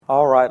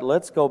All right,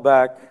 let's go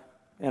back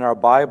in our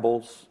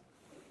Bibles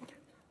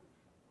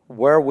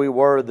where we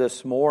were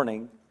this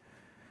morning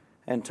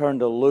and turn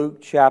to Luke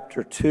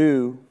chapter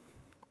 2,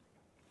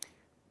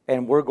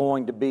 and we're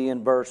going to be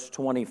in verse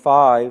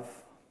 25.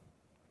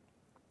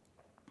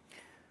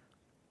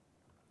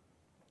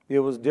 It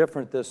was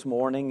different this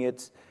morning.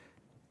 It's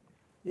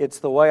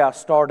the way I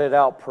started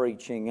out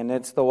preaching, and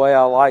it's the way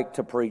I like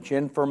to preach,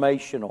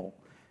 informational.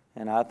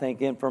 And I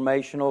think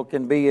informational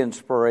can be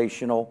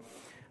inspirational.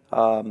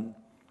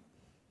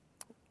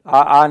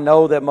 I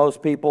know that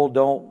most people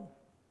don't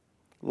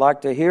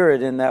like to hear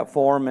it in that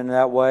form, in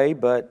that way,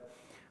 but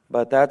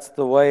that's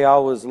the way I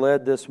was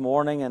led this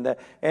morning, and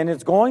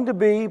it's going to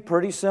be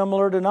pretty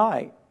similar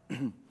tonight.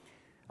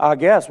 I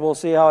guess we'll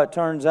see how it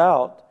turns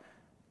out.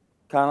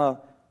 Kind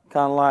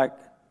of like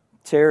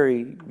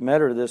Terry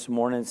met her this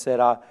morning and said,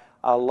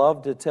 I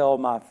love to tell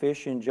my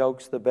fishing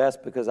jokes the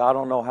best because I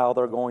don't know how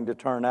they're going to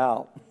turn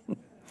out.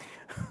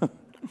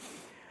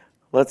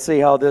 Let's see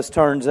how this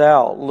turns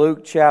out.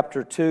 Luke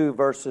chapter 2,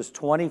 verses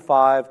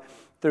 25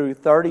 through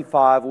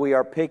 35. We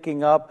are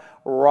picking up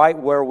right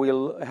where we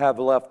have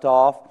left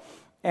off,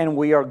 and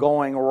we are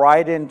going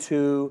right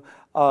into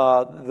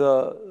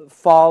the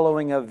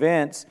following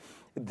events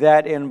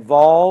that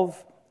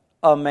involve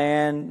a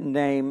man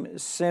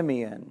named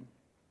Simeon.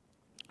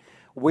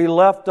 We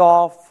left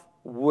off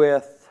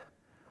with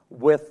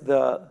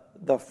the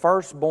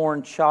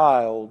firstborn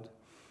child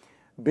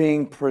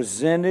being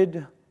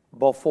presented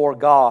before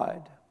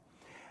God.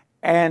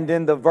 And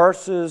in the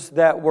verses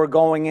that we're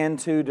going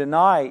into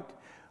tonight,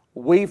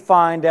 we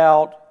find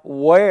out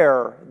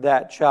where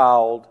that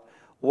child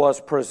was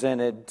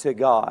presented to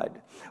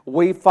God.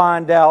 We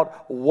find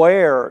out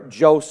where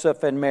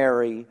Joseph and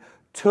Mary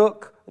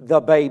took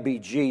the baby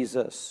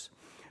Jesus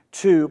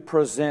to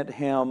present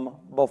him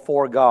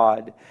before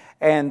God.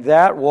 And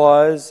that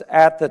was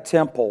at the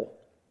temple.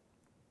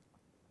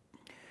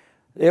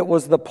 It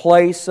was the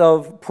place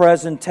of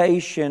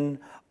presentation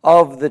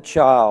of the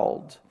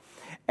child.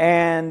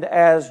 And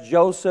as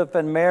Joseph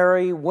and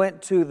Mary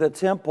went to the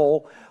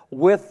temple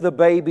with the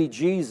baby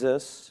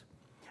Jesus,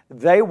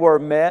 they were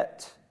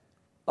met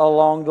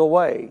along the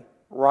way,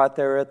 right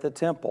there at the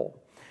temple.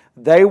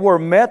 They were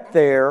met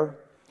there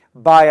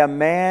by a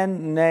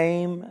man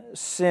named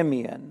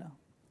Simeon.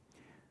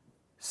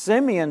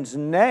 Simeon's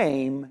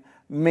name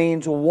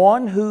means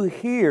one who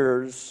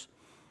hears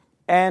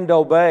and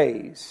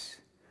obeys.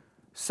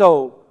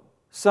 So,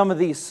 some of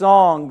these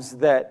songs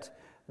that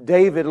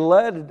David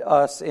led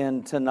us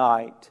in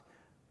tonight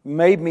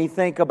made me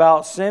think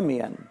about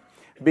Simeon,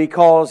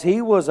 because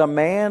he was a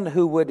man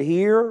who would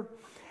hear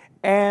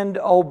and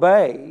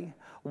obey.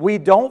 We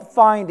don't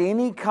find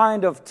any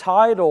kind of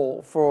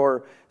title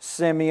for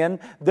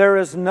Simeon. There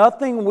is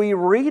nothing we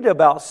read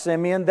about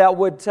Simeon that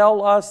would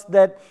tell us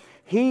that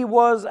he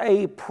was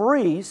a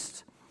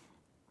priest.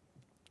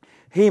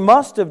 He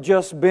must have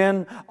just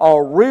been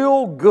a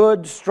real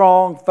good,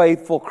 strong,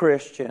 faithful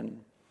Christian.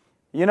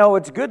 You know,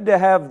 it's good to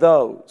have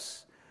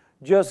those.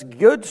 Just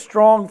good,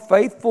 strong,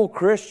 faithful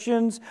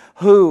Christians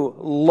who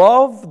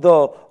love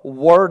the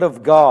Word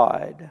of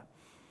God.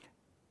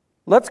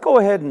 Let's go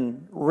ahead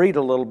and read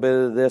a little bit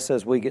of this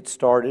as we get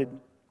started.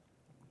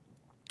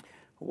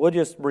 We'll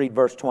just read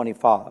verse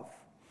 25.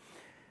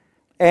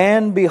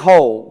 And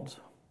behold,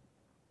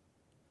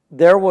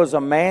 there was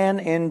a man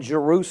in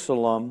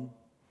Jerusalem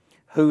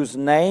whose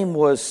name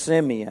was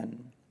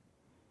Simeon.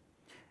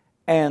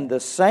 And the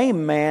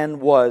same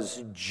man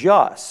was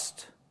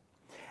just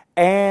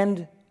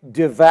and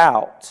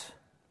devout,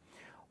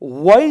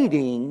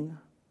 waiting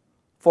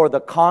for the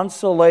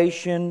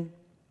consolation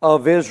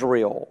of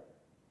Israel.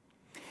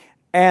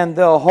 And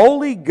the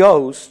Holy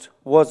Ghost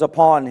was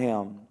upon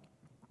him.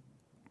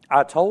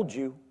 I told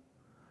you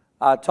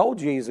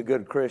he's a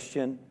good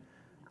Christian.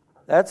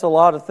 That's a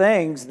lot of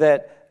things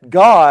that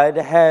God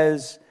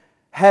has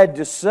had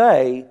to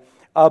say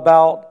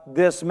about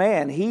this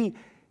man.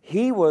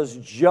 He was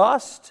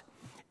just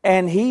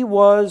and he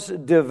was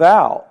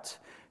devout.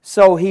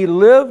 So he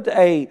lived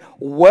a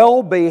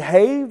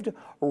well-behaved,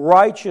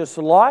 righteous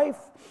life,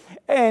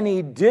 and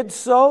he did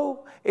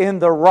so in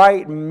the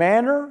right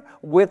manner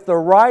with the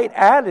right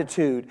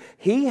attitude.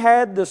 He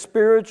had the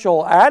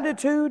spiritual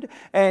attitude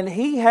and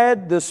he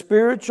had the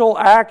spiritual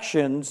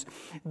actions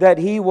that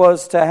he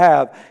was to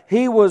have.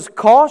 He was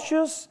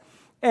cautious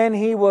and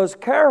he was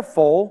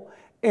careful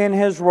in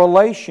his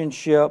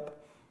relationship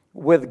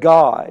with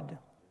God.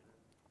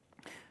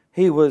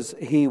 He was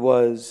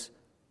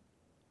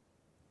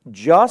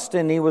just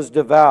and he was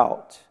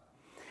devout.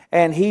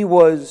 And he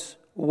was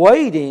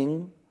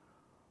waiting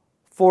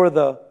for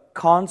the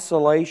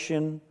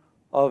consolation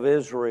of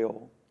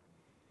Israel.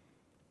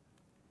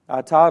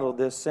 I titled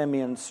this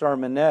Simeon's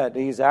Sermonette.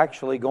 He's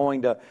actually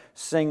going to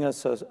sing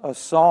us a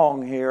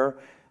song here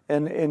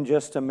in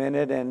just a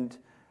minute, and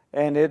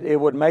it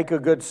would make a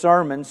good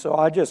sermon, so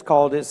I just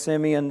called it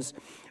Simeon's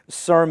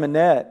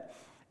Sermonette.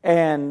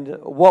 And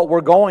what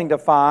we're going to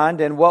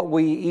find, and what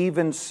we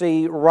even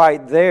see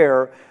right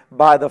there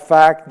by the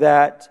fact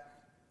that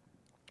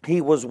he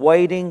was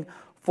waiting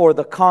for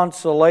the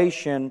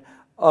consolation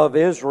of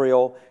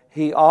Israel,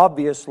 he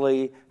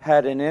obviously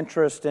had an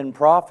interest in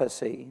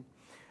prophecy.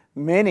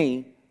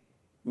 Many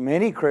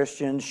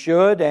Christians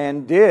should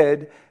and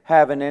did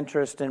have an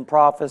interest in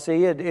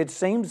prophecy. It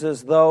seems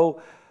as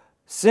though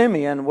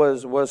Simeon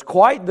was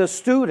quite the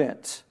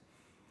student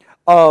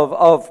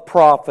of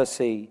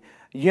prophecy,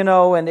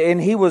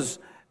 and he was,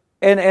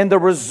 and the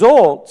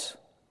result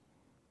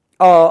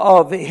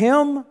of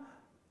him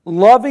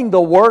loving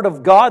the Word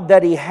of God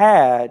that he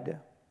had,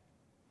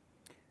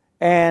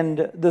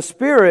 and the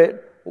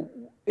Spirit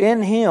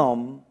in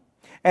him,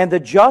 and the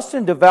just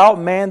and devout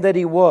man that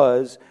he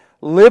was,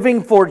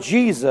 living for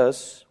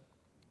Jesus,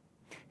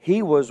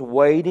 he was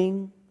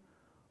waiting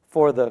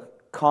for the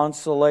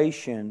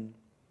consolation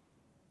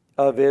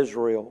of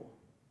Israel.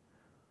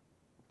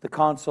 The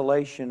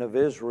consolation of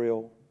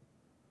Israel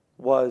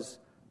was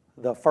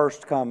the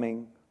first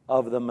coming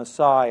of the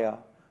Messiah,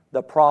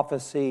 the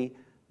prophecy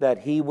that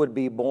he would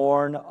be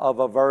born of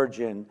a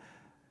virgin,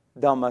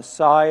 the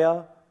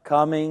Messiah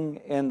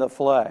coming in the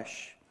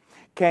flesh.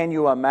 Can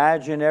you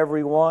imagine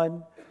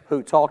everyone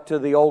who talked to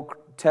the Old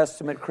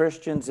Testament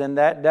Christians in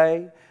that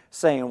day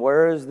saying,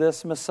 where is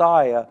this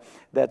Messiah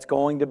that's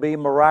going to be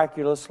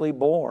miraculously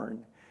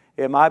born?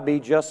 It might be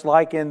just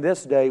like in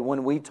this day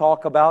when we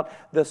talk about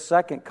the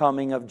second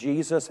coming of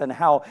Jesus and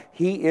how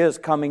He is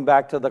coming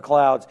back to the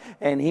clouds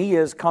and He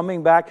is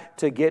coming back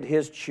to get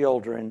His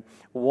children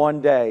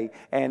one day.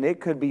 And it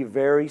could be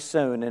very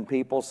soon. And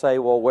people say,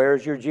 well,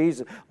 where's your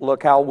Jesus?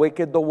 Look how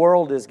wicked the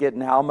world is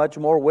getting. How much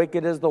more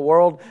wicked is the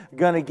world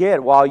going to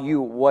get while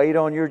you wait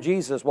on your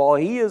Jesus? Well,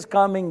 He is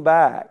coming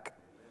back.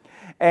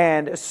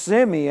 And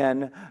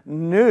Simeon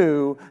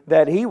knew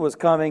that he was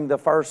coming the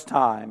first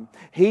time.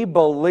 He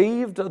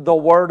believed the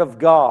Word of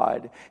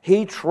God.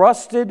 He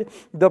trusted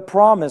the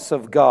promise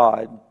of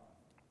God.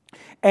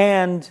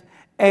 And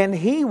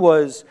he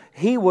was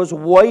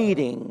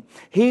waiting.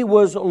 He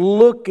was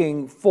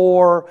looking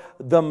for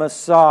the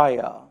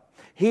Messiah.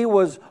 He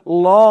was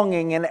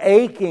longing and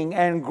aching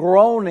and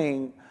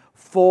groaning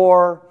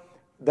for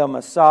the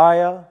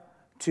Messiah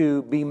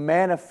to be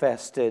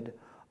manifested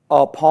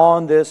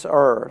upon this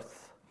earth.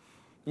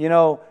 You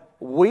know,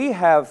 we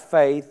have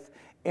faith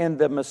in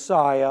the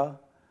Messiah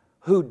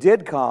who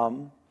did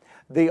come.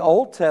 The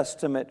Old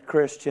Testament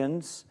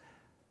Christians,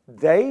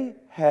 they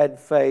had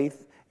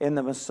faith in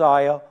the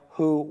Messiah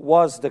who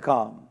was to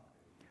come.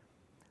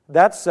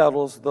 That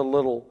settles the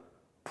little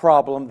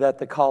problem that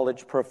the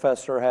college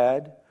professor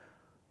had.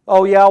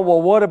 Oh yeah,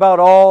 well what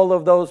about all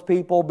of those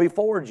people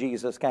before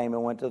Jesus came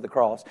and went to the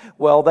cross?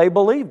 Well, they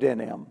believed in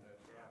Him.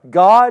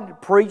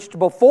 God preached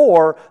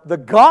before the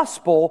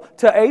gospel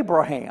to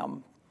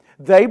Abraham.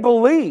 They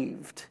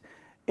believed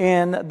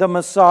in the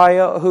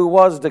Messiah who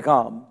was to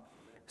come.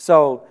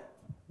 So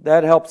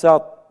that helps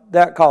out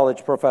that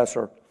college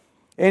professor.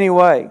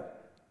 Anyway,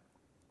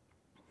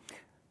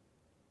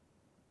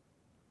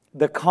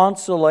 the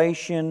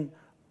consolation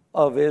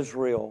of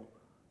Israel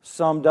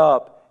summed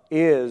up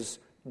is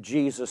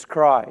Jesus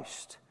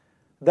Christ.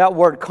 That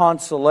word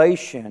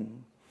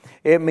consolation,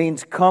 it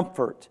means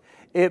comfort.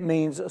 It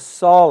means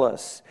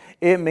solace.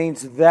 It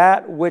means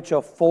that which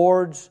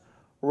affords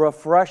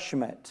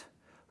refreshment.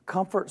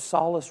 Comfort,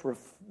 solace,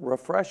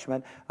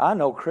 refreshment. I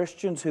know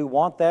Christians who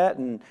want that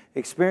and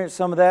experience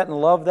some of that and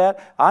love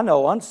that. I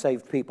know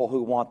unsaved people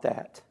who want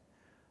that.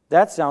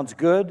 That sounds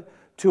good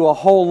to a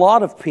whole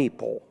lot of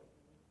people.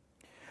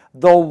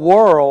 The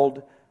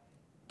world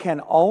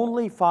can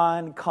only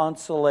find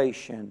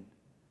consolation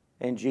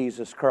in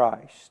Jesus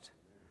Christ.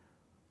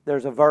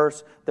 There's a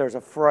verse, there's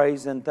a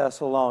phrase in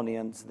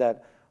Thessalonians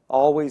that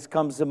always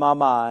comes to my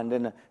mind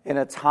in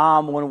a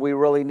time when we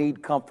really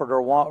need comfort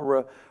or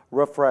want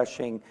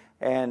refreshing.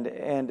 And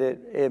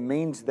it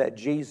means that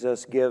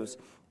Jesus gives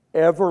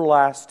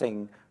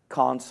everlasting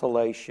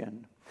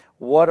consolation.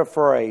 What a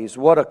phrase.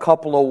 What a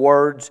couple of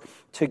words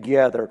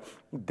together.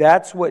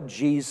 That's what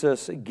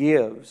Jesus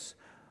gives.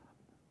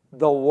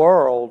 The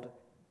world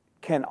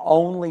can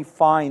only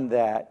find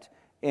that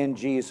in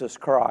Jesus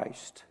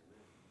Christ.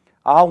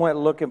 I went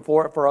looking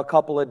for it for a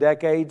couple of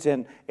decades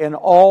and in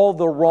all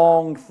the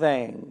wrong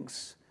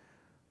things.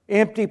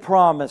 Empty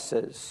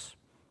promises.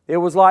 It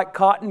was like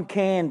cotton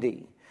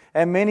candy.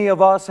 And many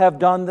of us have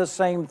done the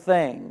same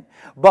thing.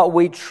 But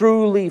we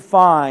truly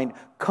find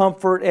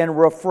comfort and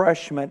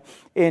refreshment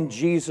in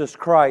Jesus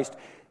Christ.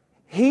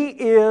 He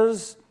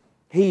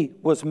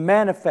was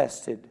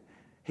manifested.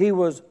 He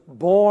was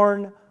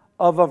born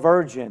of a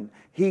virgin.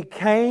 He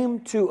came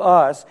to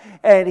us,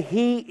 and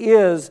He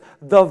is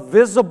the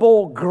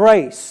visible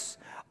grace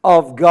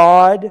of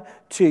God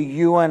to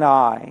you and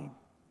I.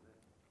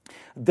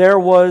 There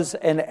was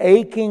an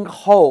aching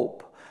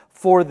hope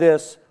for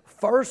this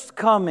first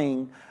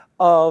coming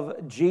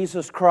of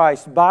Jesus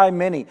Christ by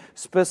many.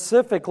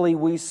 Specifically,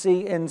 we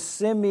see in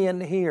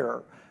Simeon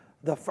here,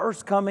 the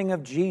first coming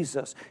of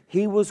Jesus.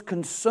 He was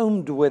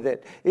consumed with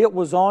it. It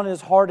was on his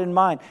heart and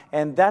mind.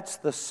 And that's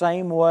the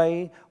same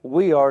way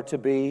we are to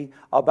be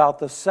about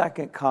the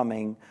second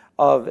coming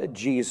of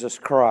Jesus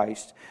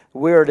Christ.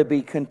 We are to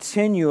be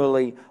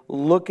continually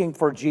looking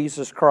for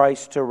Jesus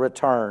Christ to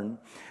return.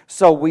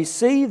 So we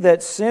see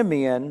that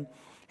Simeon,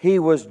 he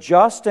was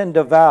just and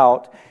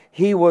devout.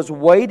 He was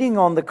waiting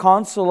on the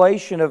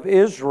consolation of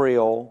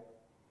Israel,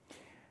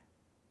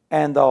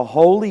 and the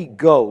Holy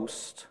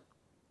Ghost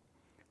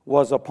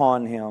was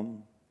upon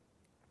him.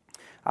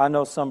 I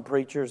know some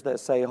preachers that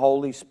say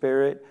Holy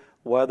Spirit,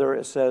 whether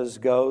it says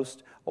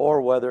ghost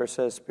or whether it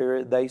says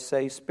Spirit, they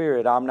say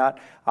Spirit. I'm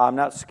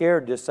not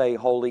scared to say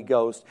Holy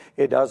Ghost.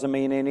 It doesn't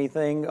mean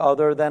anything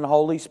other than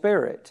Holy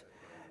Spirit.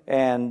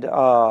 And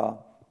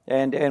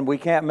we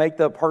can't make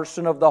the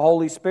person of the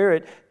Holy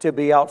Spirit to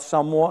be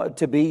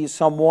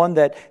someone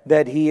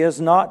that he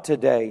is not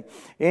today.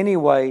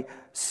 Anyway,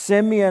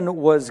 Simeon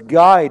was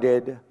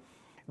guided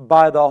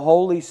by the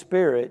Holy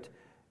Spirit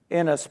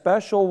in a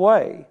special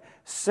way.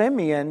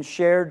 Simeon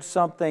shared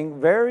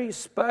something very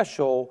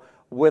special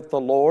with the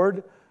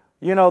Lord.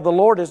 You know, the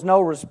Lord is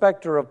no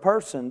respecter of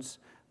persons,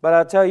 but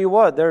I tell you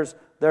what, there's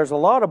a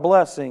lot of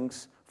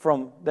blessings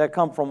that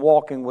come from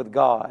walking with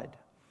God.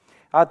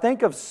 I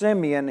think of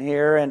Simeon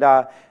here, and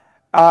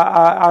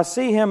I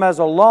see him as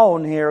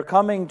alone here,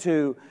 coming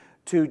to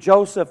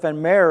Joseph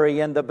and Mary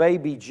and the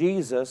baby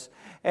Jesus,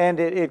 and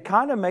it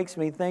kind of makes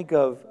me think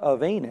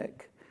of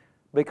Enoch,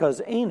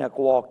 because Enoch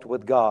walked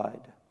with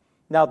God.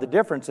 Now the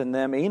difference in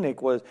them,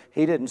 Enoch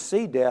he didn't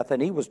see death,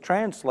 and he was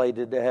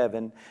translated to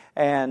heaven,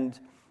 and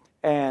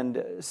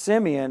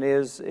Simeon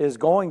is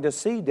going to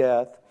see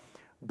death.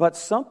 But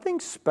something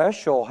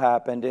special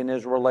happened in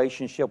his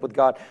relationship with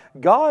God.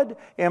 God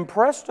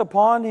impressed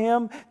upon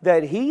him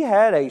that he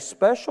had a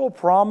special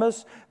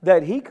promise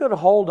that he could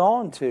hold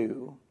on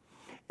to.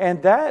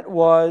 And that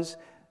was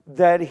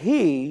that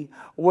he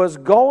was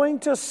going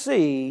to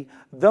see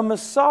the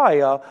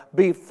Messiah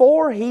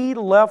before he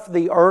left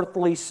the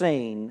earthly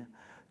scene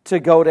to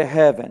go to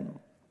heaven.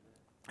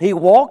 He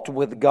walked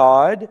with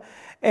God,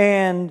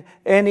 and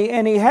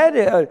he had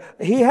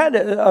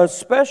a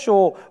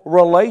special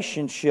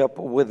relationship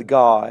with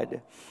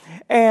God.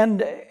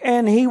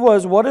 And he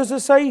was, what does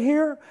it say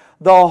here?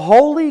 The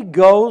Holy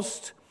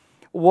Ghost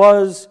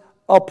was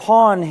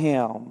upon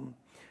him.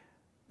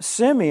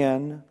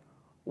 Simeon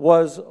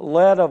was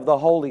led of the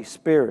Holy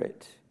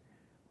Spirit.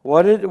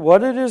 What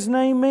did his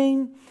name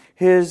mean?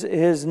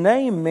 His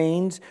name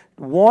means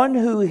one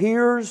who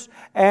hears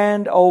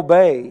and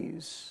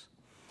obeys.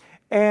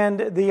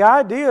 And the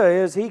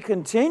idea is he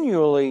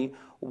continually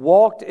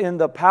walked in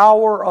the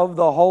power of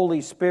the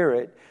Holy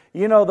Spirit.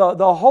 You know,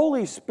 the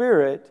Holy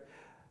Spirit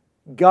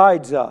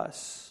guides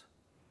us.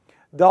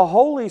 The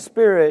Holy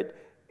Spirit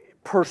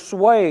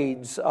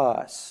persuades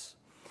us.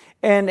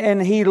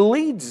 And He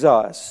leads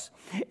us.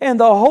 And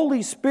the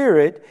Holy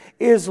Spirit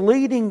is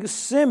leading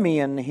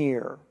Simeon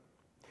here.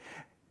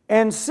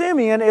 And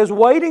Simeon is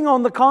waiting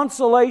on the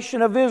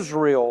consolation of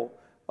Israel,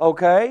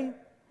 okay?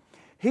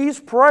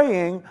 He's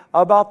praying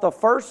about the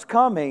first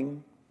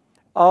coming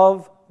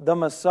of the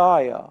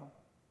Messiah.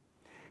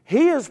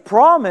 He has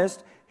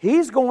promised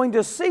he's going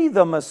to see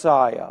the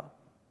Messiah.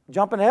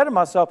 Jumping ahead of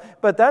myself,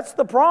 but that's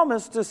the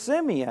promise to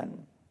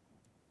Simeon.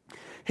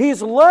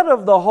 He's led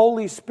of the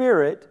Holy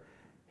Spirit.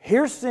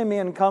 Here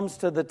Simeon comes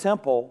to the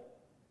temple,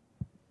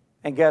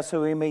 and guess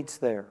who he meets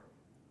there?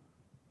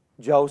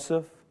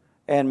 Joseph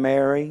and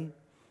Mary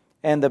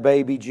and the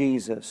baby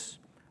Jesus.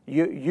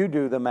 You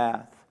do the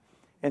math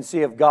and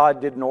see if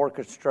God didn't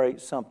orchestrate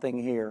something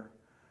here.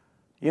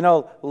 You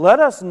know,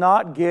 let us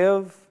not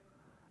give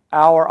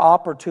our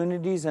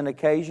opportunities and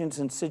occasions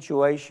and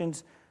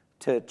situations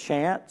to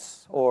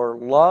chance or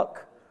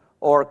luck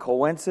or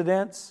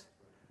coincidence,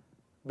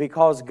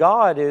 because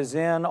God is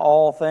in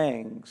all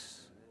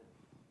things.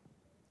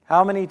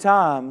 How many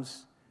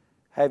times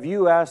have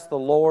you asked the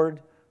Lord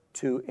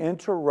to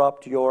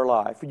interrupt your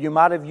life? You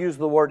might have used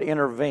the word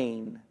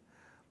intervene,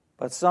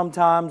 but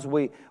sometimes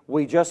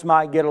we just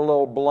might get a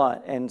little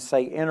blunt and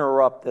say,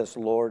 interrupt this,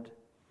 Lord.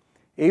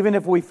 Even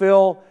if we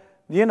feel,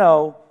 you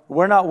know,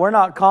 we're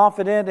not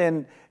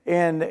confident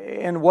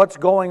in what's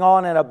going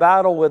on in a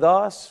battle with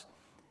us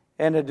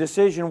and a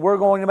decision we're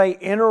going to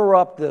make,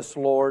 interrupt this,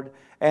 Lord,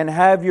 and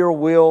have your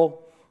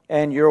will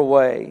and your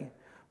way.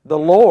 The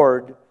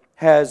Lord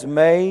has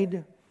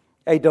made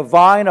a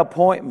divine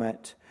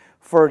appointment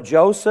for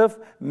Joseph,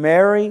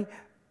 Mary,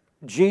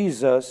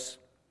 Jesus,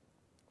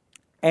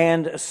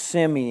 and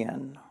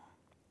Simeon.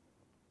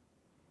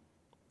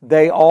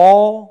 They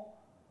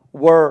all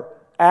were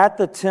at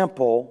the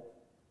temple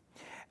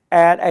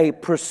at a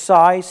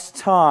precise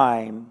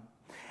time,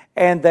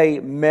 and they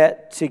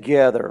met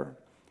together.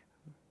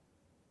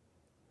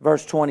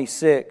 Verse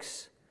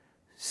 26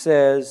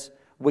 says,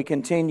 we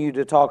continue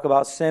to talk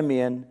about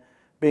Simeon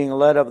being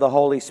led of the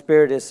Holy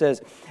Spirit. It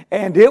says,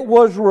 and it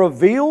was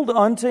revealed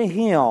unto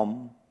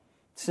him,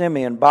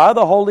 Simeon, by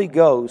the Holy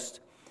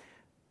Ghost,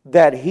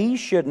 that he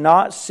should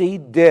not see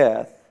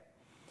death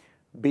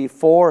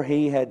before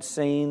he had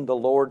seen the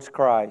Lord's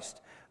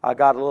Christ. I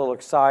got a little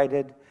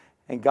excited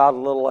and got a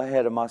little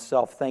ahead of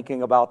myself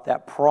thinking about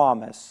that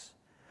promise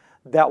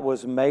that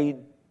was made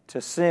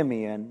to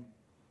Simeon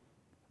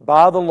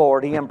by the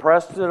Lord. He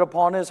impressed it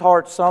upon his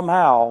heart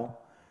somehow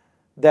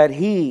that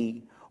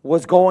he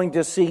was going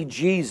to see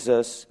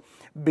Jesus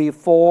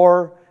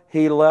before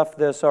He left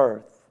this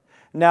earth.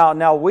 Now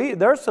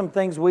there's some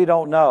things we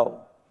don't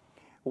know.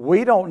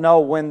 We don't know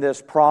when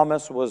this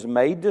promise was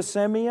made to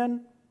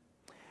Simeon.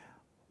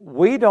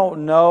 We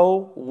don't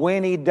know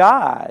when he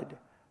died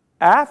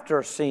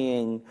after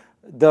seeing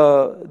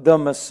the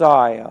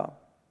Messiah.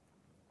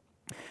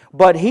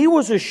 But he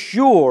was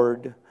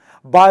assured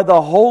by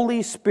the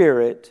Holy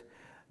Spirit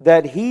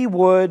that he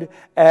would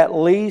at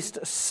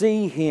least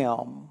see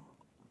Him.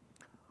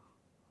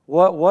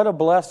 What a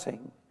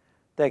blessing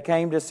that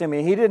came to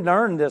Simeon. He didn't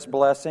earn this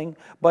blessing,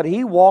 but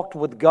he walked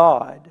with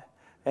God.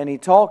 And he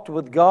talked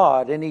with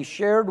God. And he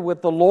shared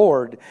with the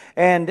Lord.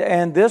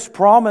 And this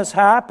promise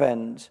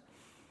happened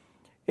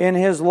in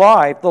his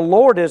life. The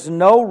Lord is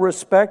no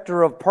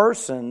respecter of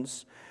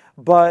persons,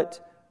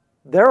 but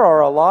there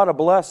are a lot of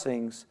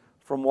blessings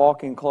from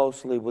walking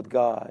closely with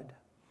God.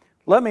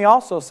 Let me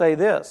also say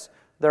this.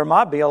 There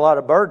might be a lot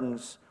of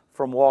burdens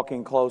from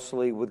walking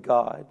closely with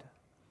God.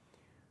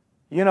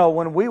 You know,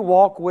 when we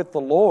walk with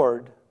the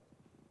Lord,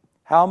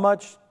 how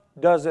much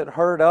does it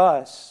hurt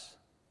us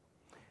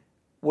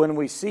when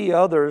we see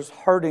others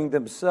hurting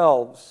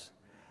themselves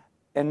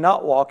and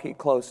not walking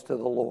close to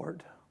the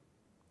Lord?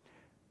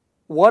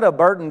 What a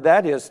burden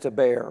that is to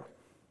bear.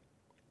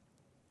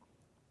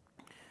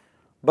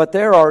 But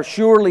there are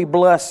surely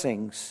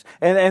blessings.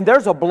 And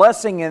there's a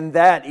blessing in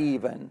that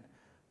even.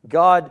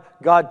 God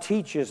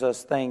teaches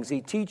us things.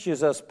 He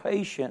teaches us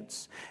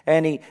patience.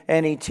 And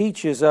He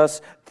teaches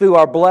us through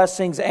our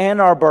blessings and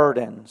our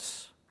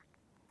burdens.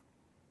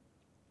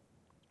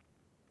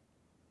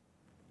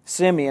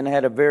 Simeon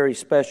had a very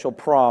special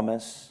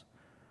promise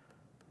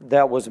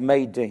that was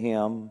made to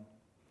him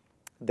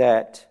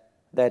that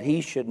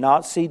he should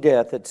not see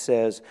death, it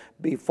says,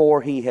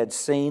 before he had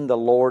seen the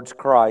Lord's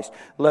Christ.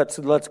 Let's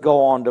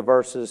go on to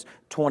verses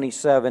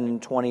 27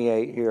 and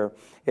 28 here.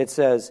 It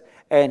says,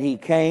 "And he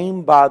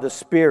came by the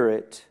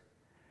Spirit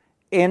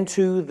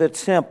into the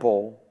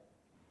temple,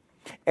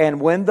 and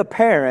when the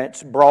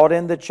parents brought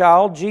in the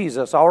child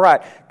Jesus," all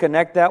right,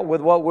 connect that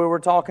with what we were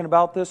talking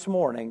about this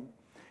morning,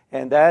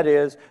 and that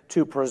is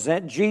to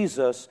present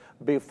Jesus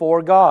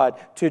before God.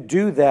 To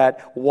do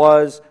that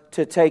was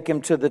to take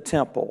Him to the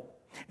temple.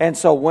 And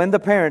so when the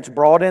parents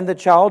brought in the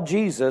child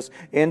Jesus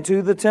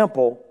into the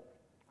temple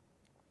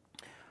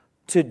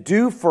to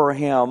do for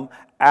Him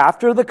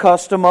after the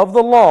custom of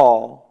the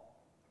law,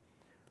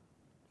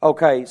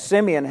 okay,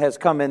 Simeon has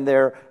come in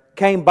there,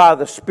 came by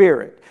the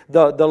Spirit.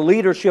 The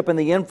leadership and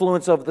the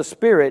influence of the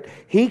Spirit,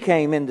 he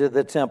came into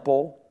the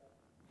temple.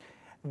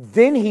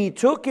 Then he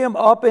took him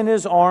up in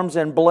his arms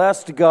and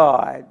blessed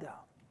God.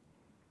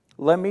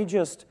 Let me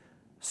just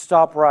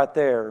stop right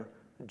there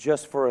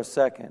just for a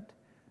second.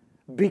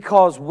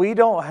 Because we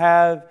don't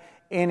have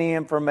any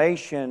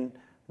information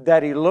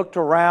that he looked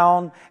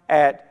around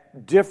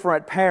at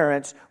different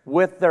parents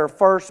with their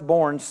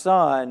firstborn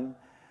son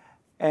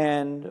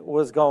and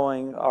was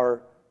going,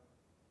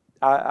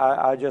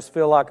 I just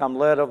feel like I'm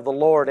led of the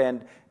Lord.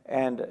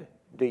 And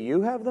do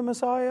you have the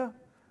Messiah?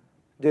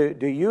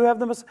 Do you have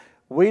the Messiah?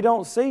 We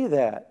don't see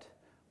that.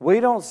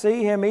 We don't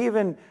see him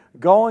even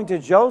going to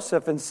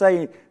Joseph and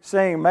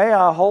saying, "May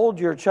I hold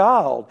your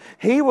child?"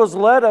 He was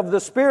led of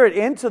the Spirit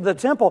into the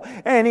temple,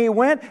 and he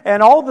went,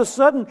 and all of a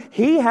sudden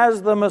he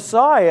has the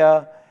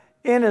Messiah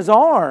in his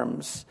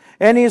arms,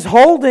 and he's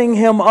holding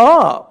him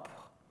up.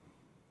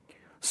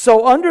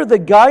 So under the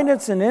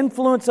guidance and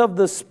influence of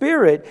the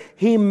Spirit,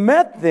 he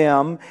met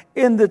them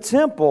in the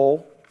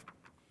temple,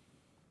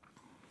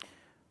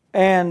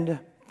 and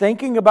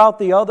thinking about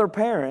the other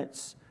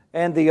parents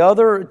and the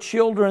other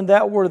children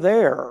that were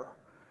there,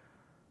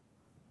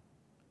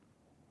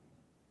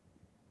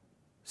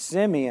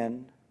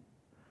 Simeon,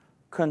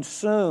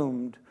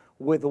 consumed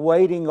with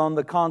waiting on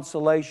the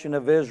consolation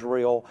of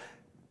Israel,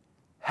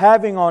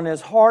 having on his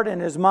heart and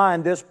his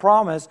mind this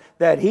promise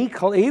that he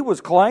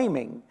was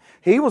claiming.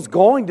 He was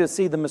going to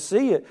see the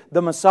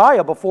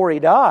Messiah before he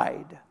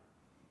died.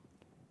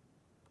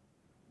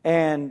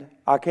 And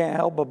I can't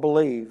help but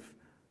believe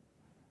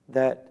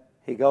that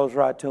he goes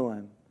right to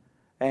him.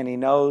 And he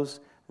knows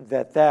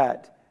that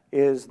that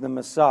is the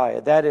Messiah.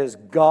 That is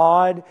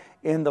God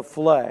in the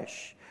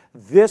flesh.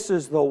 This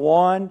is the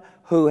one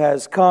who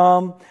has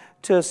come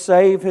to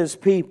save His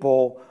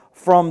people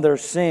from their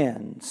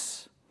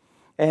sins.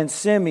 And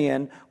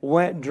Simeon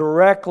went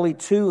directly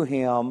to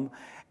him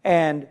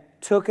and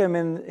took him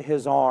in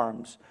his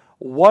arms.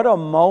 What a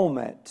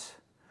moment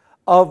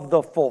of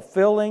the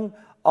fulfilling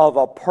of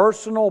a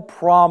personal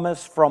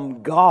promise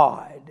from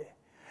God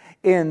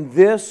in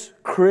this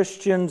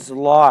Christian's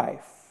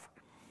life.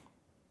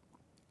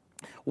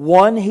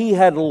 One he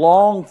had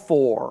longed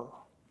for,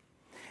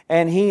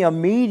 and he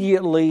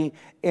immediately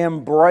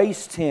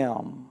embraced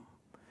Him.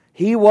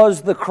 He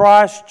was the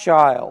Christ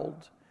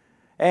child,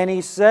 and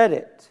he said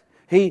it.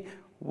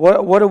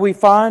 What do we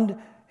find?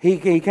 He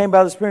came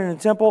by the Spirit in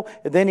the temple,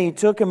 and then he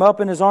took him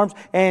up in his arms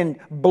and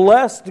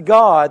blessed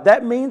God.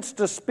 That means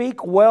to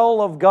speak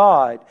well of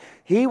God.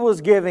 He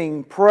was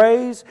giving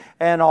praise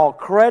and all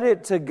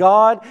credit to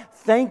God,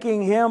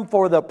 thanking Him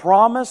for the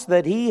promise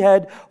that He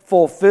had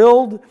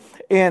fulfilled.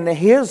 in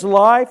his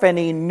life, and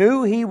he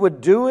knew he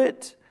would do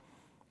it.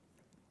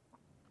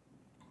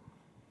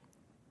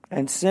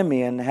 And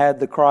Simeon had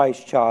the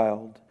Christ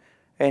child,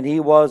 and he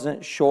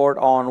wasn't short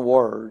on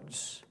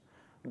words.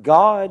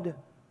 God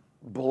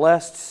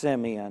blessed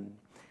Simeon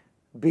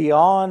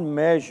beyond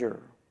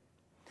measure.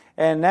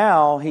 And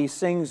now he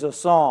sings a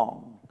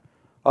song,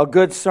 a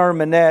good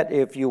sermonette,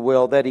 if you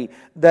will, that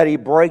he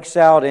breaks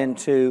out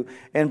into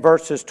in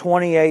verses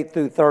 28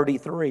 through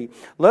 33.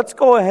 Let's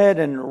go ahead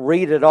and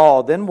read it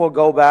all. Then we'll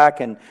go back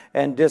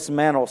and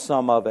dismantle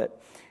some of it.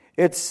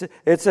 It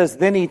says,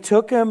 "Then he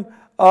took him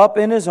up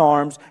in his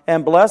arms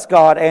and blessed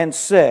God and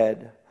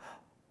said,"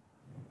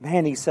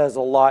 man, he says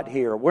a lot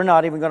here. We're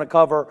not even going to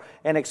cover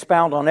and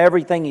expound on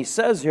everything he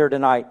says here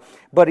tonight.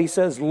 But he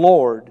says,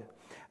 "Lord,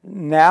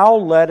 now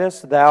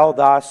lettest thou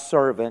thy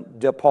servant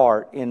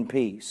depart in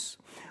peace,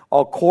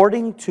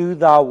 according to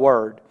thy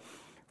word.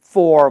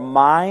 For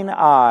mine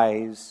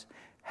eyes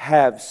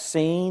have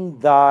seen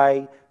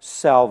thy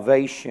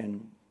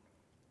salvation,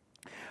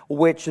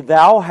 which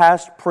thou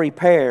hast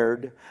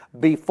prepared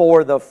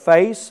before the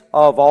face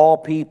of all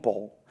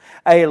people,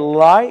 a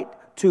light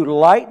to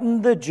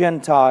lighten the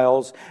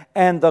Gentiles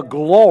and the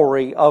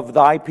glory of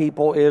thy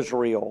people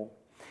Israel."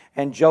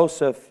 And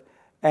Joseph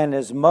and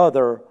his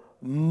mother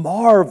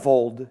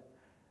marveled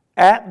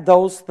at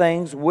those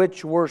things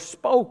which were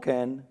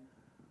spoken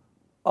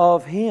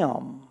of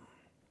him.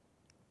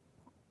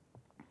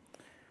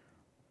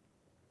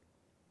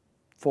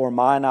 "For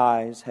mine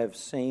eyes have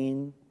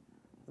seen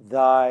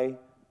thy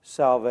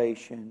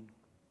salvation."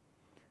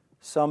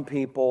 Some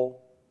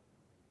people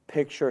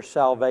picture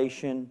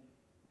salvation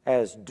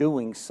as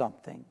doing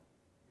something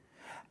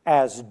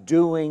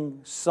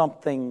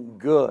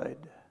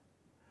good.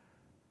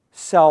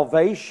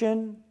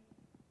 Salvation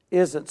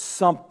isn't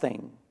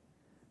something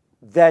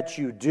that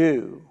you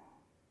do.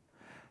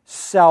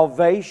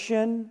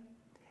 Salvation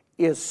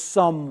is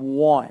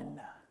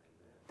someone.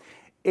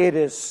 It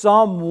is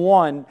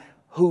someone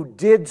who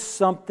did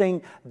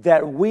something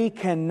that we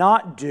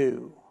cannot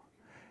do.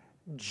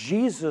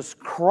 Jesus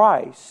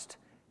Christ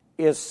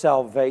is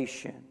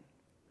salvation.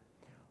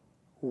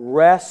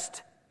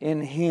 Rest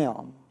in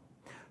Him.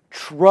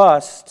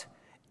 Trust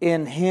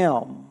in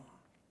Him.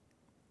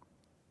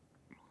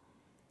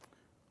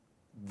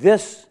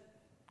 This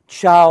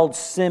child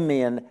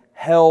Simeon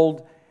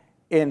held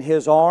in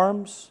his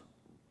arms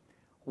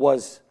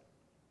was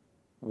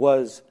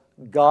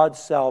God's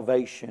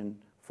salvation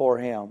for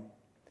him.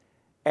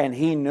 And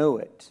he knew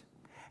it.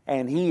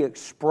 And he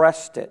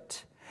expressed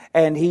it.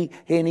 And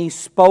he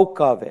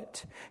spoke of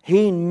it.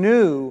 He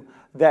knew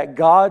that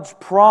God's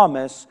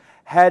promise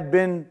had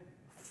been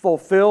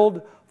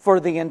fulfilled for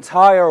the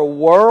entire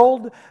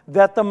world,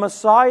 that the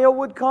Messiah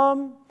would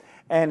come.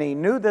 And he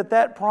knew that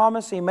that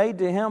promise he made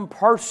to him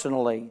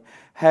personally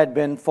had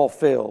been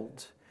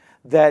fulfilled.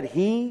 That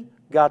he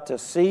got to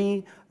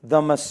see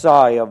the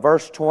Messiah.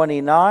 Verse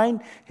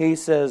 29, he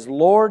says,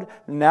 "Lord,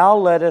 now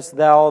lettest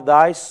thou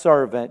thy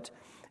servant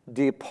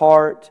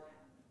depart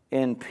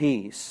in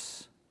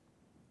peace."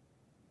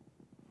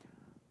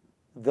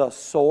 The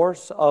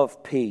source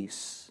of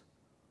peace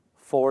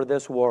for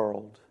this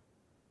world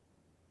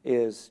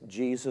is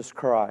Jesus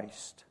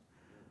Christ.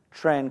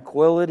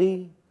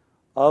 Tranquility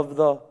of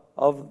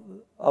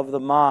the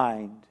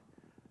mind.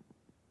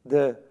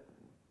 The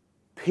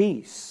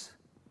peace.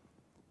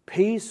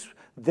 Peace,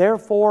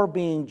 therefore,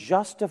 being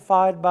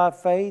justified by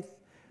faith,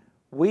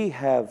 we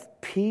have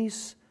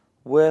peace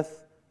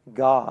with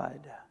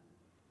God.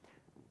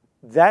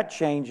 That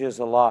changes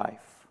a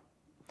life.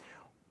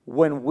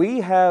 When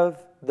we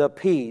have the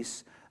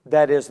peace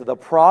that is the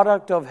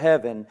product of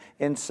heaven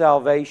in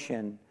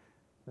salvation,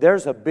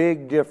 there's a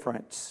big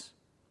difference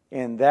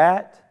in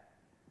that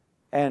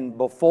and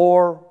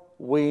before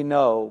we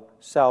know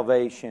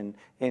salvation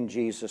in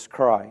Jesus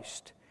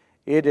Christ.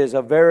 It is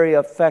a very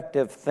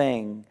effective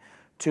thing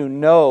to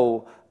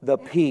know the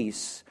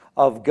peace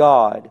of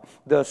God.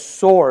 The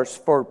source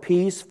for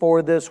peace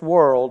for this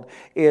world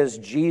is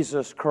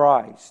Jesus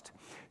Christ.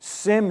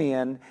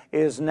 Simeon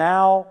is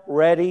now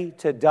ready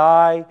to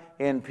die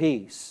in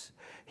peace.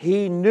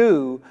 He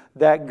knew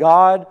that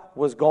God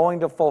was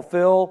going to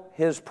fulfill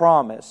His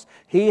promise.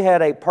 He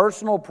had a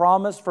personal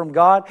promise from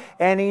God,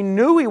 and he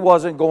knew he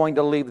wasn't going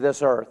to leave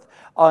this earth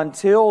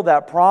until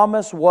that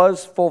promise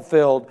was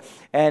fulfilled.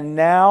 And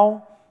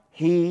now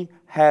he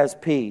has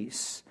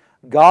peace.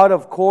 God,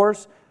 of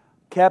course,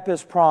 kept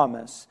His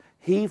promise.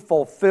 He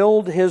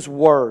fulfilled His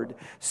word.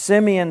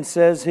 Simeon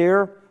says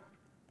here,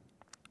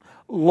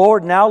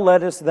 "Lord, now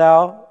lettest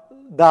thou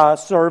thy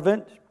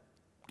servant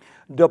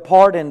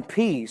depart in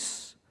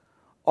peace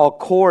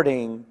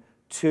according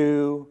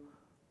to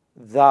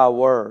thy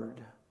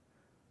word."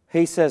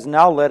 He says,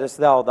 "Now lettest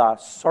thou thy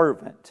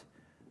servant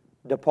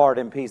depart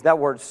in peace." That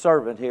word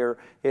servant here,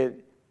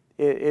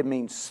 it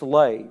means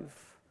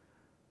slave.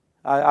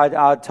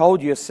 I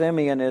told you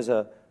Simeon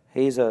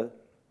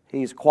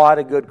he's quite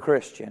a good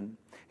Christian.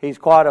 He's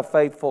quite a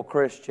faithful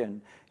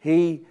Christian.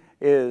 He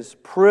is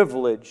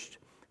privileged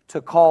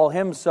to call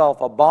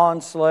himself a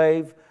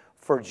bondslave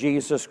for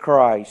Jesus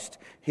Christ.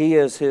 He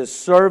is His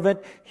servant.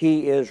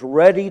 He is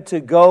ready to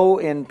go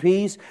in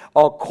peace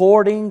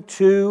according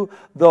to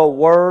the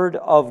Word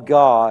of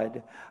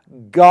God.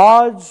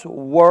 God's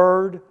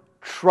Word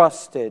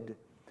trusted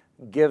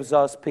gives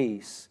us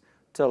peace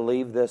to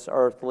leave this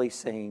earthly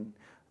scene.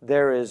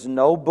 There is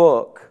no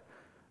book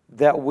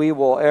that we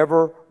will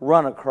ever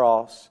run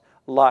across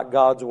like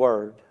God's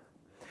Word.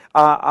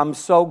 I'm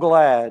so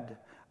glad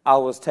I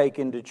was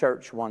taken to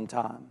church one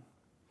time.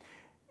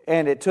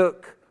 And it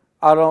took,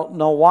 I don't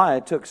know why,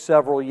 it took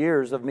several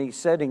years of me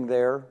sitting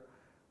there.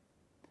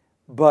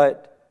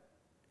 But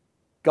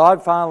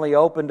God finally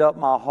opened up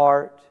my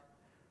heart,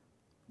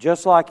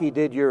 just like He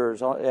did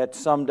yours at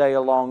some day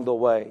along the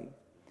way,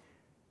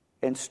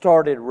 and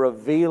started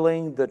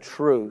revealing the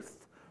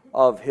truth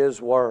of His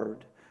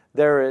Word.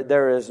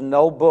 There is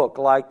no book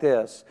like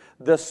this.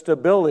 The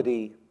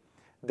stability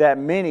that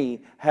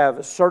many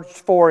have searched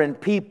for in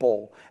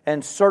people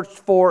and searched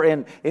for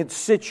in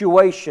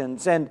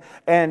situations and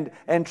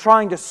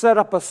trying to set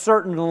up a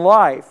certain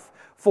life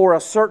for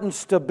a certain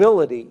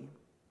stability.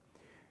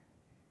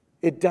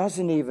 It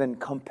doesn't even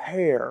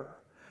compare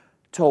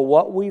to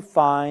what we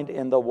find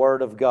in the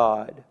Word of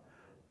God.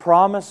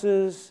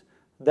 Promises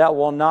that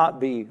will not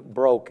be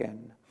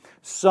broken.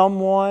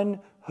 Someone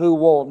who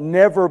will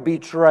never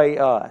betray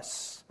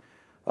us.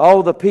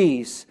 Oh, the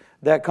peace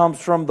that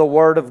comes from the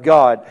Word of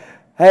God.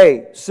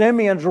 Hey,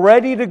 Simeon's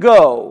ready to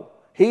go.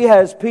 He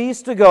has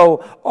peace to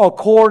go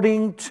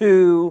according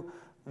to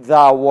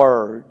Thy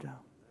Word.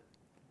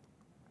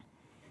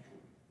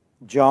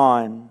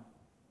 John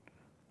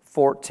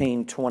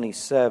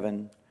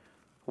 14:27.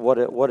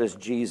 What does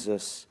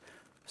Jesus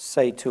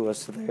say to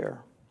us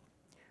there?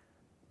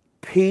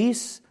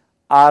 Peace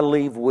I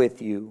leave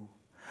with you.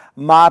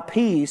 My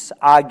peace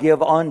I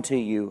give unto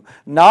you.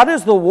 Not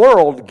as the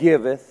world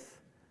giveth,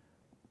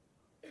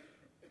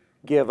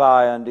 give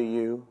I unto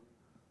you.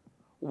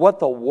 What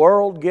the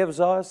world gives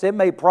us, it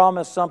may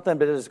promise something,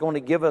 but it's going to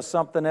give us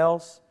something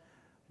else.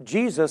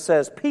 Jesus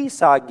says,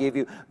 peace I give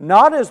you.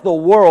 Not as the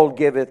world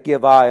giveth,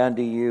 give I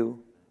unto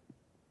you.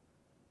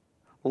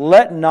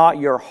 Let not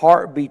your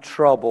heart be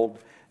troubled,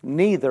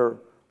 neither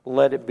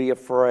let it be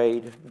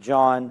afraid.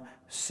 John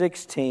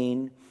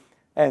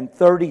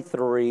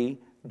 16:33,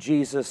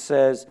 Jesus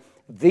says,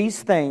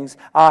 these things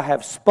I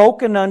have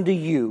spoken unto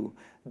you,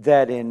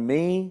 that in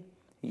me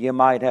ye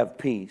might have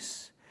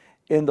peace.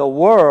 In the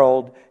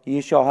world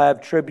ye shall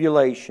have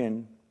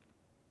tribulation,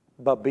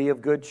 but be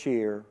of good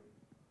cheer.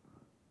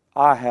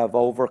 I have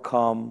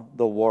overcome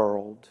the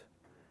world.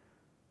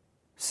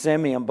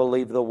 Simeon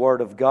believed the Word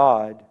of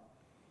God,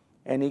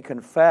 and he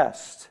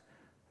confessed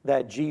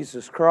that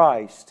Jesus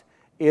Christ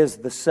is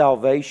the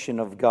salvation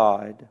of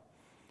God.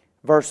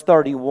 Verse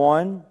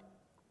 31,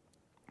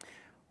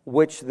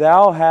 which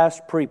thou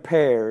hast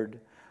prepared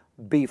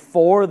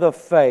before the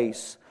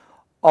face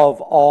of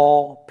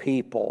all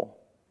people.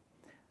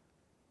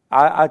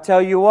 I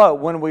tell you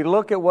what, when we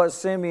look at what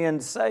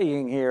Simeon's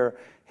saying here,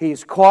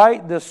 he's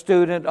quite the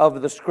student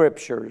of the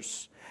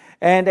Scriptures.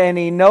 And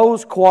he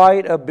knows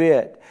quite a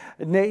bit.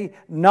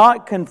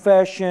 Not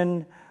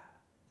confession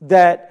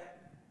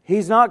that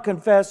he's not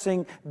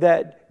confessing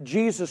that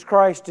Jesus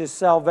Christ is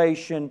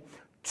salvation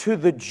to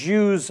the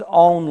Jews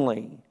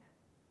only.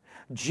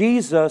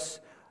 Jesus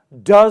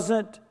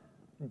doesn't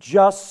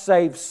just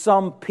save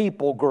some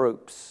people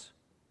groups.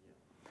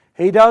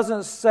 He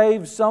doesn't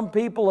save some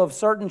people of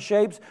certain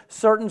shapes,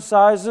 certain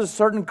sizes,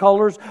 certain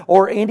colors,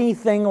 or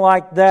anything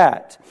like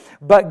that.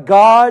 But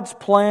God's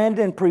planned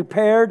and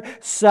prepared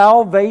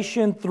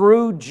salvation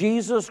through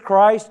Jesus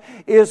Christ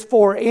is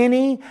for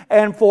any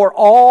and for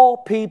all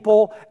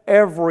people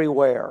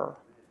everywhere.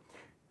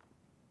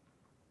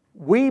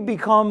 We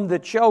become the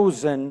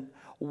chosen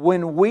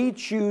when we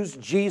choose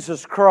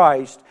Jesus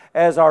Christ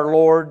as our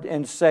Lord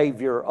and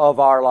Savior of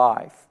our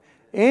life.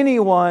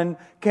 Anyone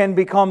can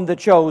become the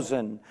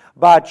chosen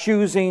by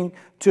choosing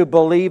to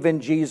believe in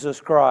Jesus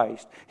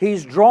Christ.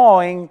 He's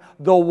drawing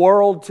the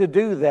world to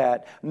do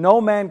that. No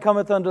man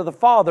cometh unto the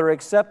Father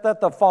except that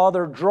the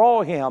Father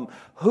draw him.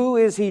 Who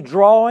is He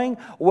drawing?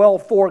 Well,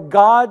 for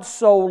God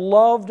so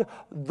loved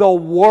the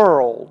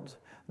world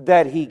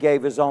that He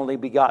gave His only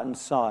begotten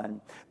Son,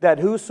 that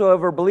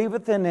whosoever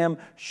believeth in Him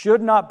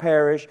should not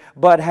perish,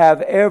 but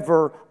have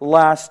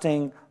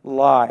everlasting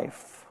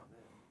life.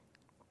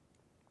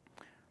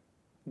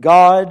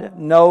 God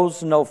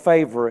knows no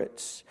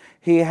favorites.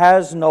 He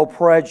has no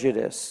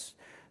prejudice.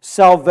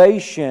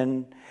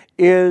 Salvation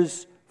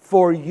is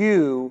for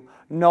you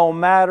no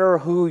matter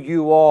who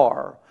you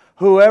are.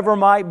 Whoever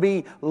might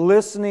be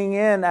listening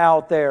in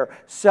out there,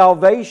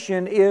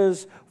 salvation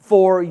is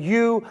for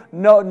you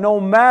no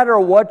matter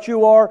what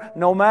you are,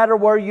 no matter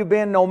where you've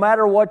been, no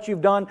matter what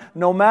you've done,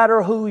 no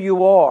matter who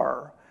you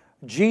are.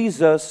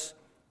 Jesus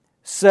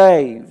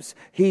saves.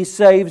 He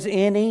saves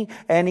any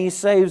and He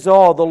saves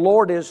all. The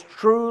Lord is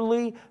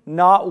truly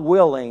not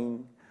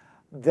willing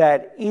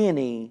that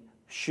any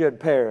should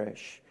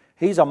perish.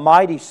 He's a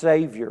mighty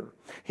Savior.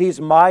 He's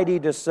mighty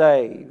to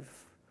save.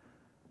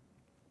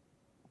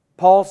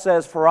 Paul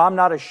says, "For I'm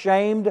not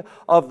ashamed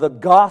of the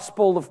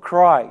gospel of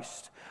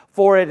Christ,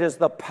 for it is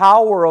the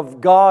power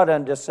of God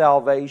unto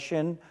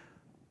salvation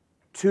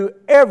to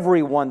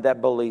everyone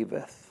that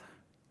believeth."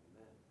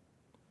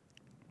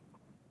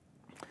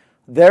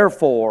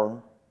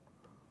 Therefore,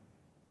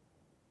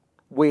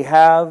 we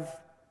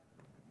have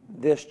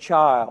this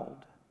child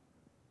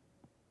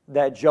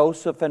that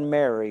Joseph and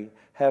Mary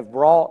have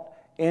brought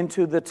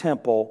into the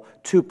temple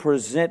to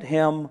present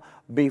him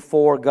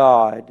before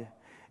God.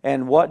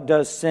 And what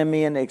does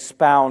Simeon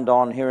expound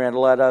on here and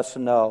let us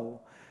know?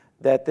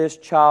 That this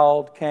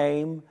child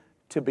came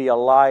to be a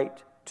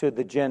light to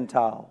the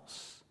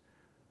Gentiles.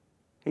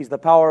 He's the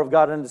power of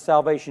God unto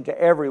salvation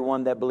to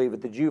everyone that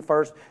believeth, the Jew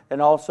first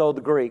and also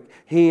the Greek.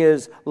 He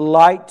is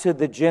light to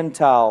the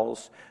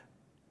Gentiles.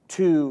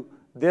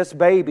 This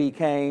baby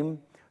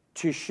came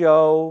to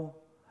show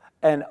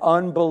an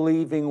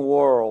unbelieving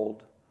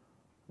world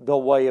the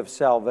way of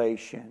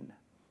salvation.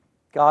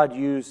 God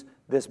used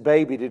this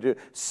baby to do.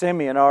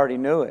 Simeon already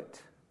knew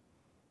it.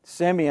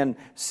 Simeon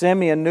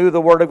knew the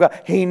Word of God.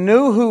 He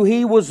knew who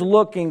he was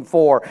looking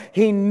for.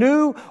 He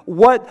knew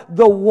what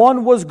the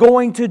one was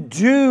going to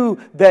do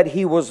that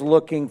he was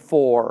looking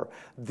for.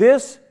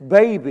 This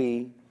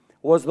baby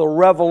was the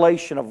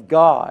revelation of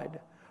God.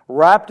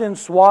 Wrapped in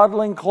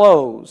swaddling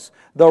clothes,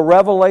 the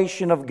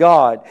revelation of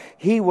God.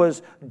 He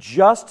was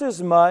just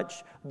as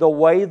much the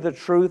way, the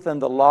truth, and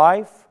the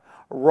life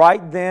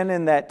right then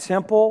in that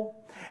temple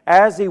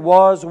as he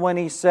was when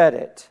he said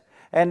it.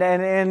 And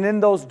in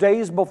those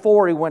days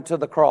before he went to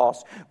the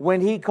cross, when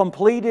he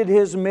completed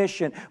his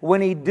mission, when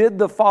he did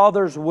the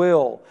Father's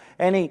will,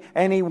 and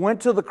he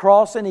went to the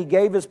cross and he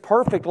gave his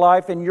perfect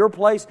life in your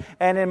place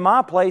and in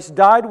my place,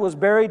 died, was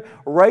buried,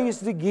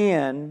 raised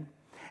again,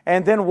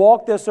 and then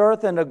walked this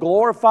earth in a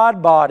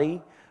glorified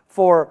body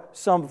for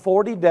some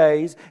 40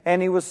 days,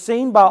 and he was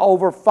seen by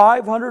over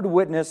 500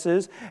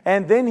 witnesses,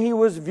 and then he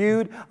was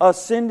viewed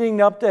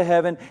ascending up to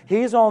heaven.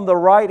 He's on the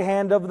right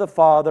hand of the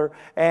Father,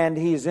 and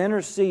he's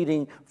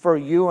interceding for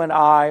you and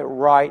I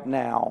right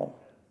now.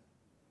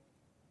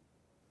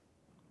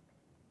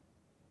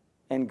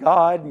 And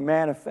God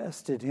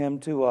manifested him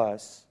to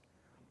us,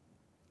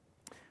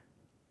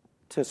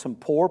 to some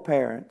poor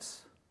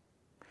parents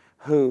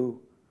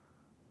who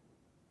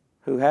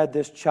had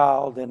this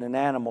child in an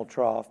animal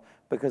trough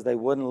because they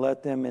wouldn't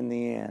let them in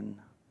the inn.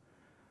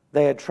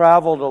 They had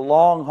traveled a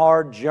long,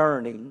 hard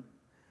journey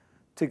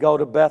to go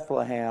to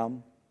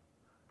Bethlehem.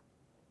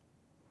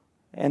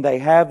 And they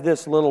have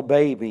this little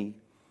baby.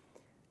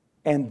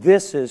 And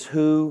this is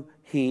who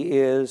he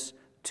is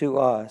to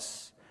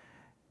us.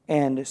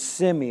 And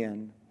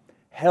Simeon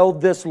held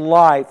this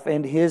life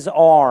in his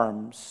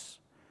arms.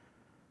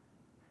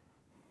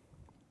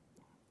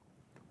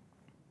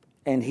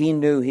 And he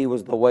knew he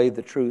was the way,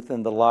 the truth,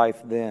 and the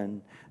life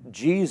then.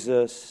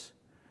 Jesus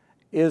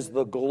is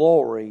the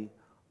glory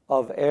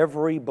of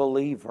every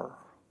believer.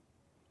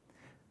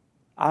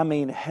 I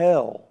mean,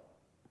 hell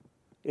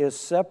is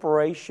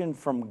separation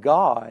from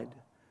God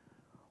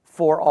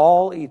for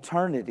all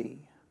eternity.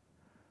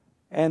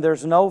 And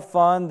there's no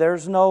fun,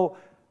 there's no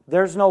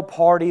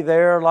party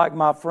there like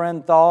my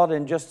friend thought,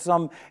 and just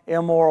some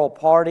immoral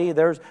party.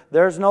 There's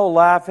no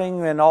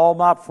laughing and all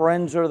my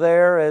friends are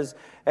there.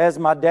 As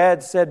my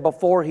dad said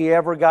before he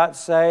ever got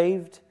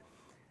saved,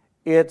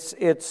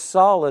 it's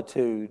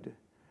solitude.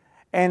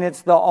 And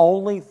it's the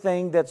only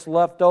thing that's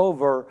left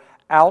over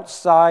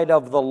outside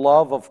of the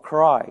love of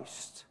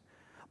Christ.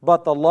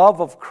 But the love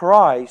of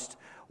Christ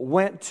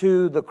went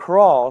to the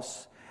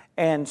cross,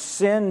 and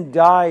sin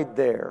died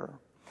there.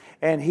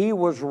 And he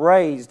was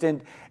raised.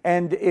 And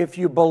if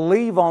you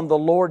believe on the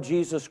Lord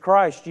Jesus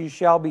Christ, you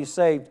shall be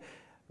saved.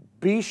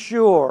 Be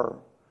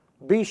sure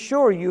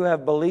you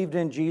have believed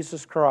in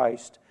Jesus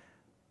Christ,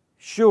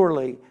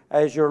 surely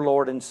as your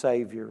Lord and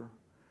Savior.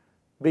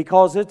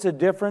 Because it's a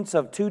difference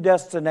of two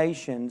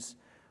destinations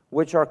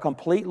which are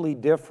completely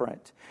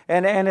different.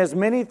 And as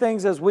many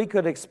things as we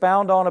could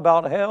expound on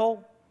about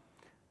hell,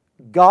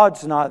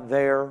 God's not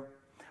there.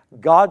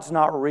 God's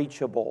not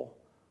reachable.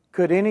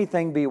 Could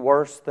anything be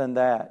worse than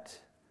that?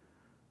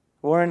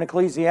 We're in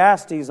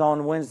Ecclesiastes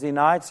on Wednesday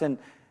nights, and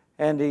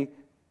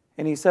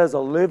he says a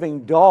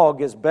living dog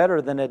is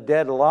better than a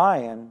dead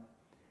lion.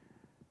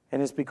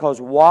 And it's because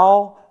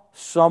while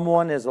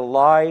someone is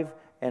alive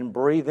and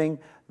breathing,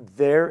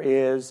 there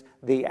is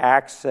the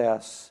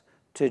access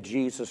to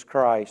Jesus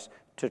Christ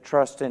to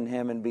trust in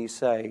Him and be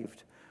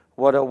saved.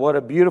 What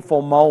a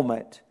beautiful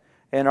moment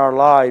in our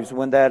lives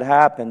when that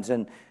happens.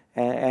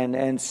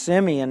 And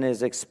Simeon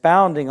is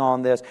expounding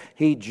on this.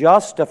 He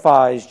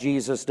justifies,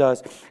 Jesus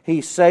does.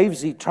 He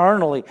saves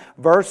eternally.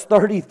 Verse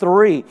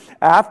 33,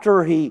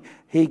 after he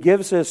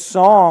gives his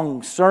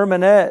song,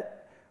 sermonette,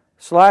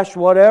 /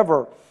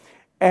 whatever,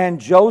 and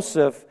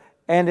Joseph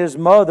and his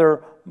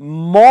mother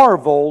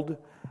marveled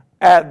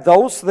at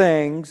those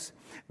things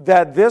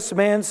that this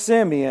man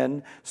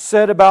Simeon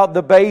said about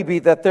the baby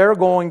that they're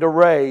going to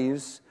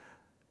raise,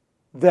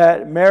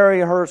 that Mary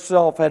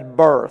herself had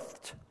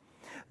birthed.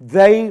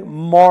 They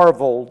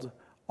marveled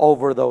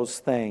over those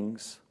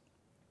things.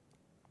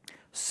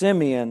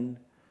 Simeon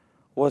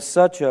was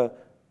such a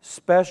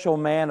special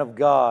man of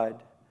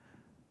God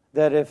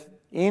that if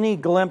any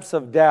glimpse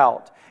of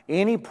doubt,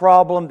 any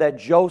problem that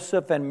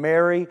Joseph and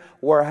Mary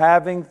were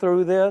having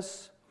through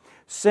this,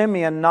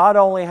 Simeon not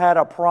only had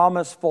a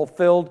promise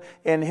fulfilled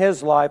in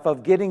his life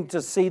of getting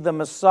to see the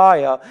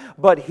Messiah,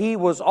 but he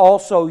was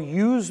also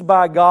used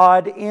by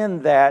God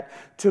in that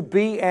to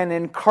be an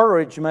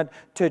encouragement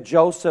to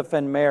Joseph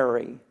and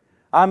Mary.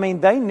 I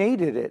mean, they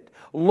needed it.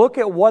 Look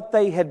at what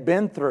they had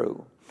been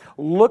through.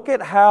 Look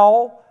at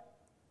how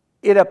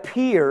it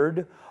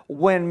appeared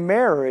when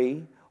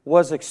Mary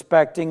was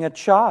expecting a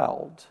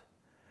child,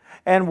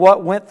 and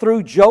what went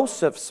through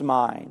Joseph's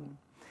mind.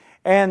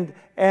 And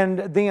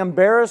the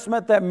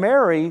embarrassment that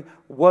Mary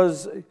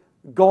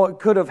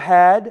could have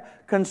had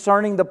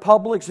concerning the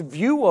public's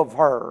view of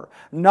her,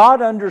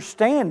 not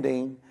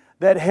understanding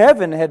that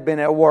heaven had been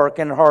at work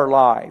in her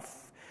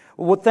life.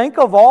 Well, think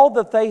of all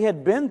that they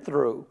had been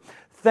through.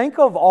 Think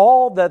of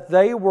all that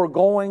they were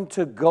going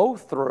to go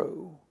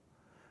through.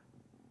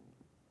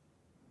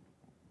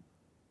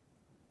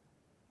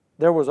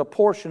 There was a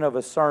portion of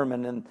a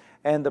sermon,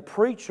 and the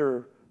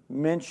preacher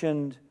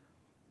mentioned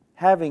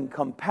having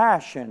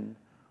compassion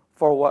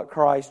for what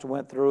Christ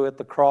went through at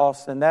the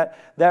cross. And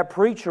that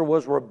preacher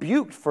was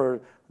rebuked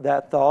for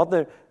that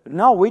thought.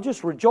 No, we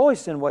just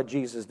rejoice in what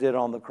Jesus did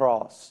on the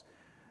cross.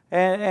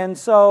 And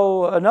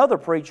so another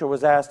preacher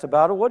was asked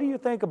about it. What do you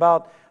think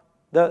about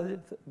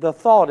the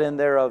thought in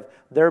there of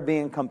there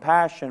being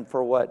compassion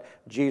for what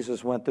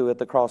Jesus went through at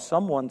the cross?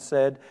 Someone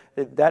said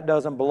that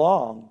doesn't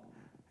belong.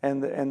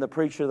 And the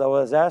preacher that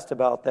was asked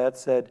about that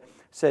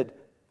said,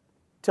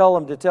 tell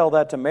him to tell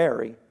that to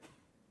Mary.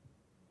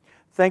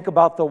 Think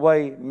about the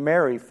way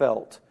Mary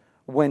felt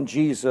when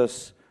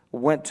Jesus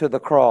went to the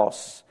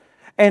cross.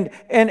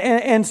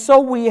 And so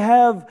we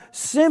have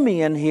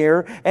Simeon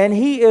here, and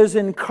he is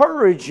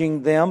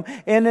encouraging them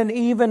in an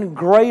even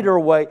greater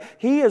way.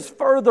 He is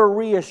further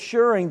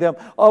reassuring them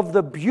of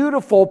the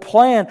beautiful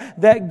plan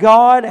that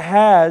God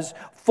has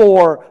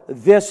for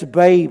this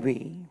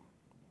baby.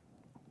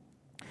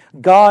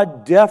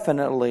 God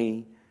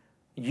definitely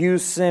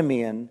used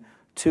Simeon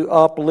to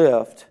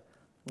uplift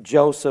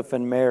Joseph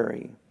and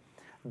Mary.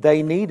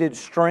 They needed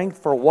strength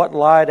for what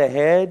lied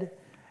ahead,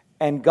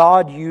 and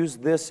God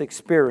used this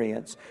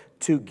experience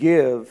to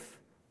give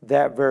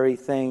that very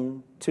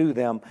thing to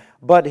them.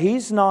 But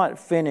He's not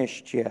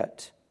finished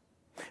yet.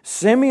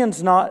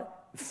 Simeon's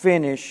not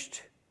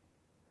finished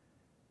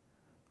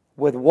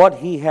with what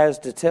he has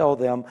to tell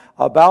them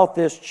about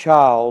this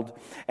child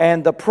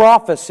and the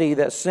prophecy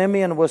that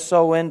Simeon was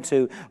so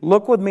into.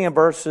 Look with me in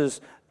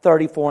verses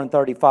 34 and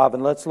 35,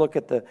 and let's look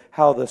at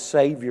how the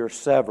Savior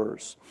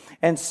severs.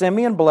 And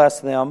Simeon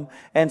blessed them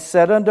and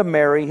said unto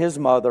Mary his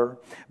mother,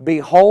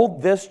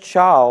 Behold, this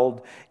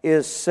child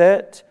is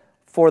set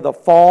for the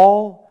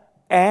fall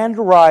and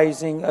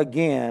rising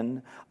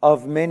again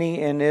of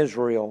many in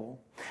Israel,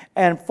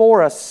 and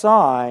for a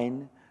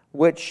sign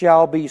which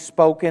shall be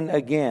spoken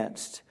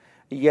against.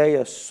 Yea,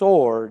 a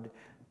sword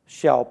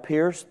shall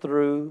pierce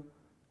through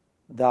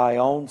thy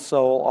own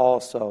soul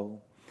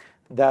also,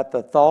 that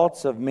the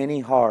thoughts of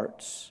many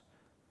hearts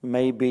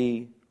may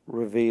be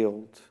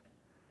revealed.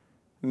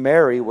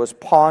 Mary was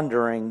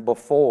pondering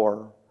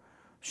before.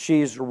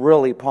 She's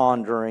really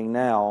pondering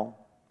now.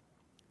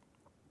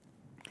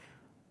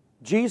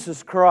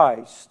 Jesus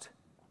Christ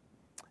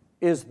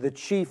is the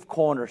chief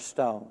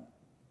cornerstone.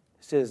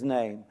 It's His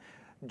name.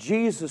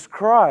 Jesus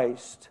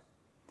Christ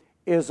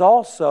is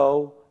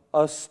also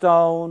a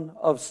stone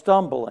of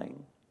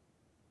stumbling.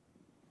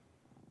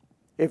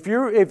 If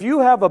you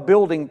have a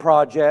building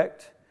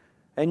project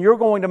and you're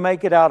going to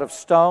make it out of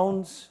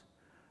stones,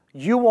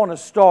 you want to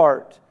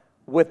start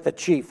with the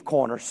chief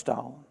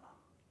cornerstone.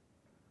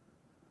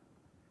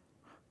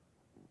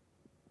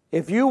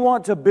 If you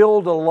want to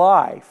build a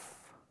life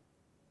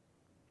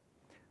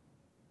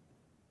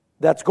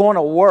that's going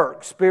to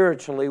work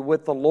spiritually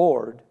with the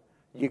Lord,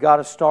 you got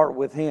to start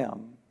with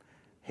Him.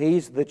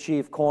 He's the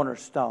chief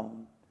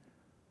cornerstone.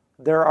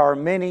 There are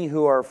many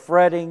who are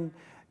fretting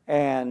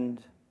and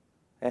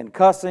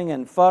cussing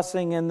and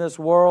fussing in this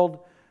world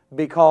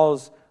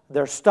because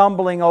they're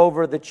stumbling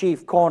over the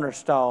chief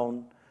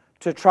cornerstone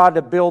to try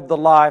to build the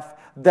life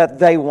that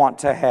they want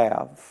to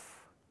have.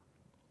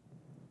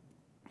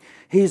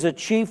 He's a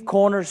chief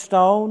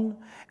cornerstone,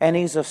 and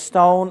He's a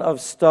stone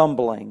of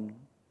stumbling.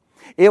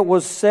 It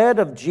was said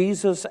of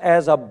Jesus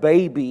as a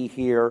baby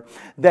here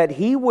that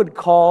He would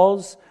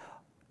cause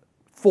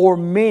for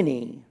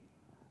many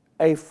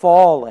a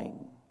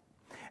falling,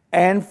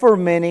 and for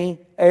many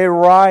a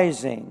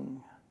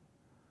rising.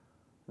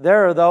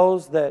 There are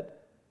those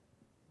that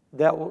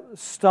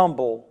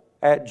stumble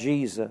at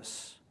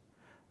Jesus.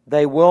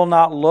 They will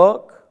not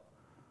look.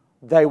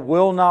 They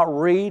will not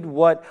read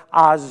what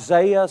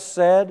Isaiah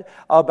said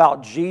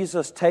about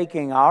Jesus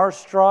taking our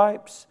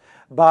stripes,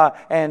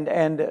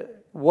 and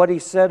what he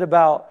said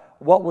about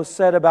what was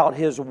said about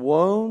His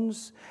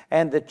wounds,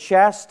 and the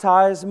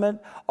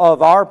chastisement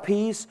of our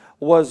peace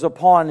was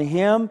upon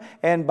Him,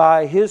 and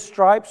by His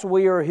stripes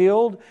we are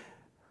healed.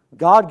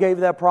 God gave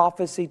that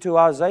prophecy to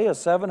Isaiah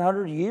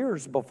 700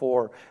 years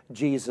before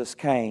Jesus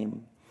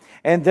came.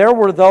 And there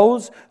were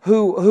those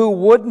who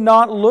would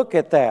not look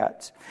at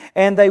that,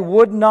 and they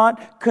would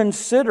not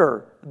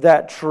consider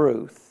that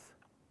truth.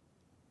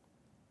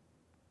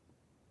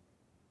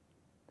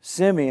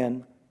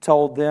 Simeon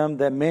told them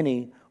that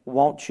many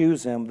won't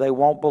choose Him, they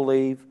won't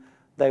believe,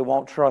 they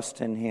won't trust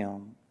in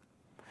Him.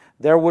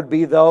 There would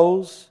be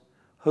those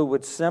who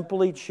would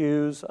simply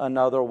choose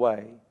another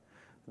way.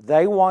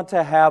 They want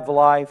to have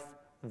life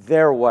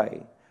their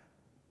way.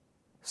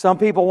 Some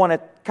people want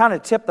to kind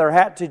of tip their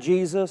hat to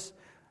Jesus.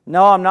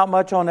 No, I'm not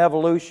much on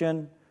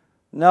evolution.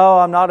 No,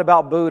 I'm not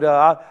about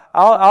Buddha.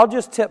 I'll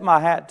just tip my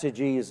hat to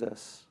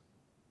Jesus.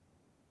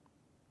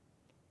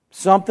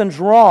 Something's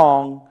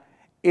wrong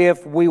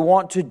if we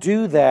want to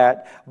do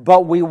that,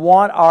 but we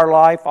want our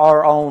life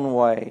our own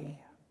way.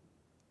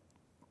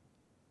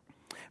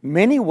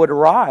 Many would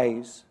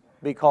rise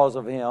because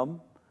of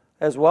Him,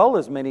 as well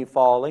as many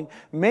falling.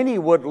 Many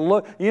would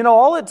look.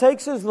 All it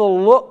takes is the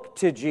look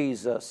to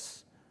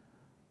Jesus,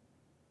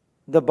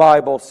 the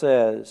Bible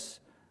says.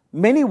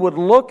 Many would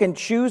look and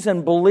choose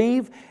and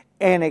believe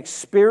and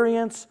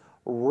experience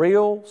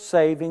real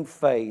saving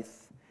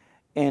faith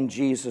in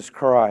Jesus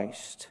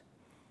Christ.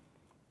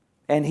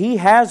 And He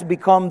has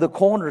become the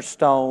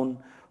cornerstone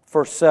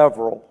for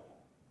several.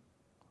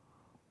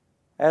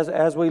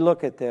 As we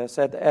look at this,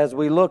 as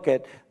we look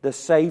at the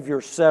Savior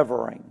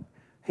severing,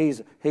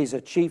 He's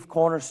a chief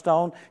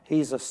cornerstone.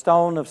 He's a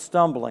stone of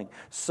stumbling.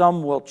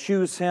 Some will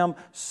choose Him,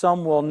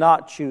 some will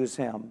not choose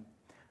Him.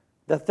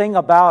 The thing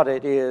about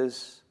it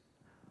is,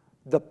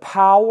 the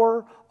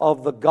power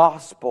of the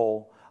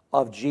gospel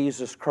of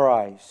Jesus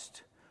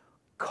Christ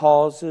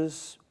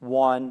causes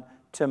one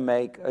to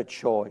make a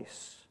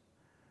choice.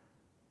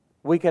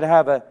 We could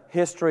have a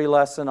history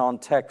lesson on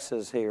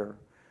Texas here.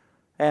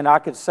 And I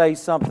could say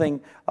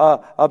something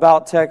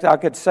about Texas. I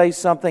could say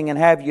something and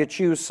have you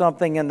choose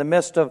something in the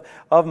midst of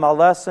my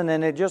lesson,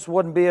 and it just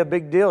wouldn't be a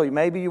big deal.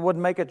 Maybe you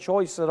wouldn't make a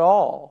choice at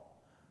all.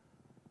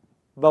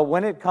 But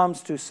when it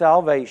comes to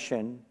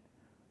salvation,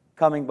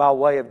 coming by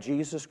way of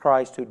Jesus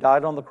Christ, who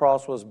died on the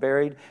cross, was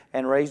buried,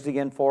 and raised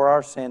again for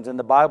our sins. And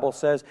the Bible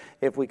says,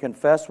 if we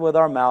confess with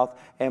our mouth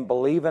and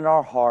believe in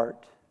our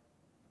heart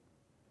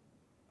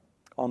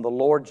on the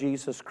Lord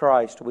Jesus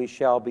Christ, we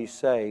shall be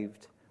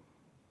saved.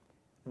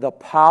 The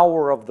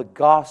power of the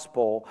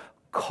gospel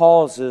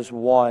causes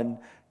one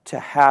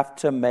to have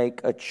to make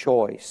a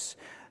choice.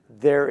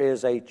 There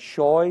is a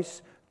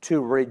choice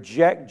to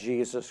reject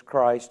Jesus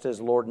Christ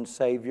as Lord and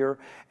Savior,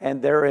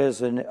 and there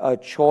is a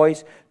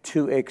choice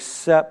to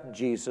accept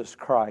Jesus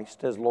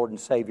Christ as Lord and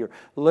Savior.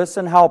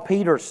 Listen how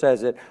Peter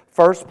says it.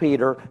 1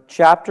 Peter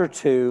chapter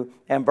 2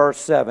 and verse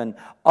 7.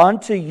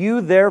 Unto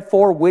you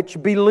therefore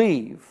which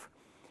believe,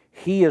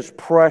 He is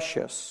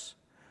precious.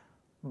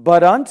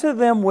 But unto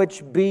them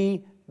which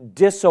be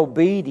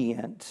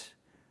disobedient,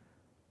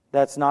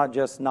 that's not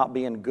just not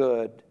being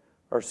good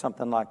or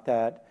something like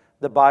that.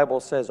 The Bible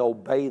says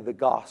obey the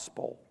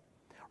gospel.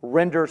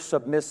 Render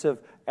submissive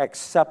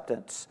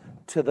acceptance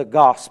to the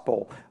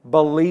gospel.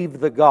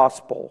 Believe the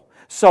gospel.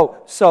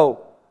 So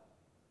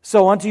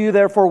unto you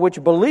therefore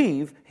which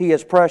believe, He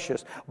is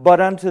precious.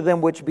 But unto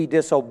them which be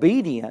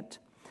disobedient,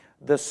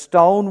 the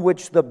stone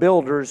which the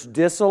builders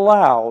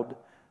disallowed,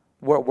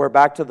 we're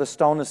back to the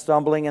stone of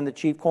stumbling and the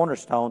chief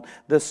cornerstone.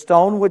 The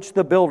stone which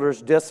the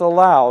builders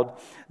disallowed,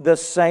 the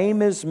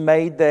same is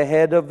made the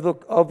head of the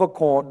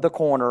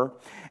corner,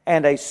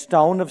 and a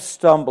stone of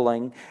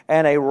stumbling,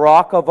 and a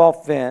rock of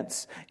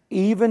offense,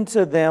 even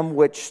to them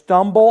which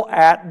stumble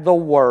at the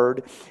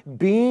word,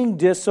 being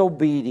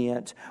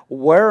disobedient,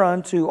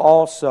 whereunto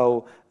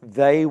also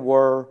they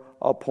were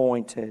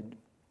appointed.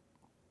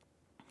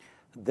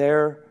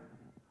 There's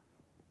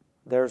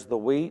the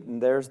wheat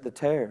and there's the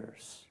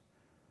tares.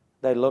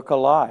 They look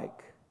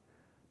alike.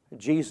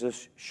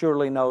 Jesus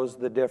surely knows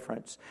the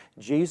difference.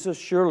 Jesus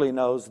surely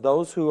knows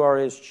those who are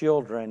His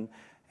children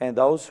and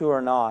those who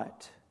are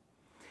not.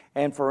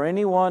 And for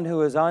anyone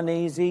who is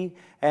uneasy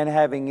and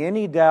having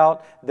any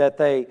doubt that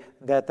they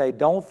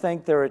don't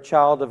think they're a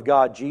child of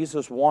God,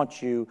 Jesus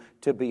wants you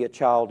to be a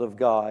child of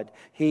God.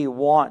 He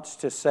wants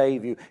to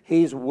save you.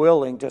 He's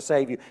willing to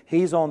save you.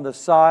 He's on the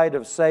side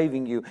of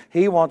saving you.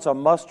 He wants a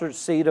mustard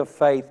seed of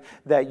faith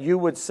that you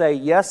would say,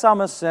 yes,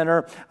 I'm a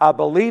sinner. I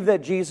believe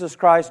that Jesus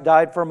Christ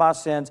died for my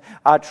sins.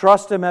 I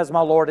trust Him as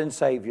my Lord and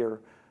Savior.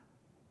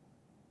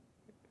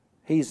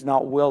 He's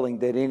not willing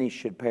that any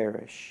should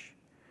perish.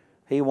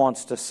 He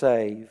wants to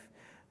save.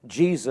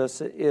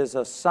 Jesus is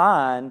a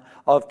sign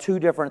of two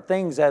different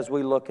things as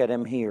we look at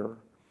Him here.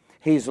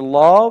 He's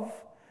love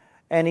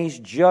and He's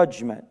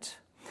judgment.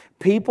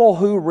 People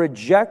who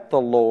reject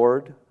the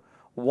Lord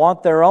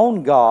want their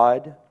own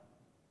God.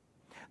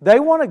 They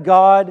want a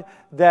God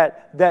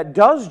that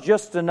does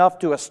just enough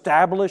to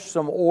establish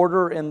some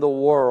order in the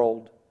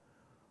world,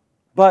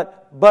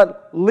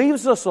 but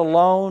leaves us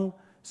alone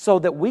so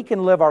that we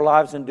can live our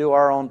lives and do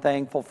our own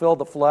thing, fulfill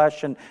the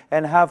flesh and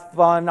have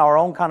fun, our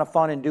own kind of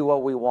fun, and do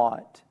what we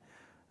want.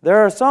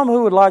 There are some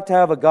who would like to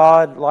have a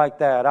God like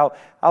that.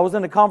 I was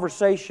in a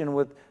conversation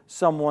with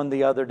someone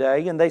the other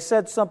day, and they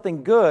said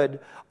something good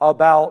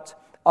about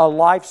a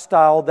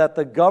lifestyle that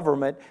the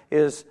government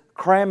is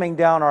cramming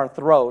down our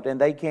throat, and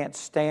they can't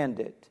stand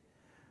it.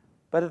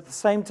 But at the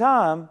same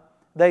time,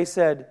 they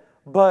said,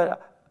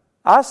 but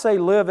I say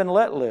live and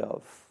let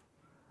live.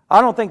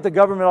 I don't think the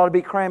government ought to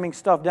be cramming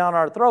stuff down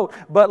our throat,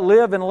 but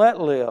live and let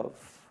live.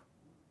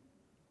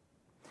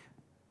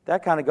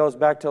 That kind of goes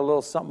back to a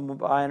little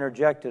something I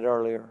interjected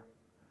earlier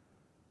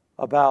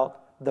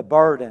about the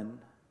burden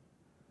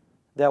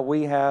that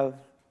we have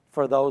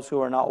for those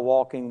who are not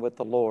walking with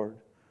the Lord.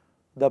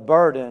 The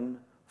burden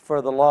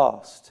for the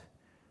lost.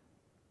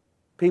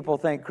 People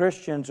think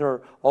Christians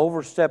are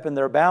overstepping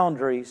their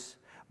boundaries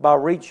by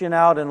reaching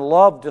out in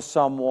love to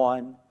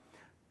someone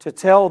to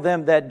tell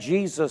them that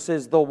Jesus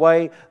is the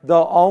way,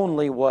 the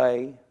only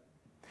way,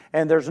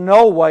 and there's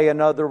no way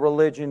another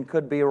religion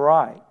could be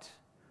right.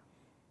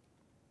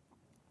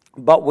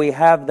 But we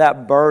have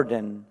that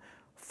burden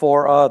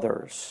for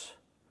others.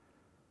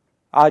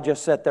 I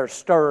just sat there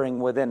stirring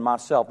within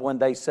myself when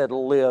they said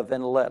live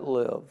and let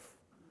live.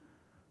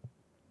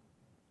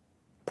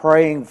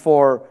 Praying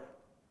for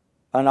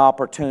an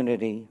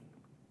opportunity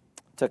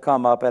to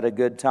come up at a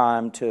good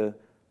time to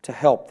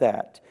help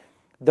that.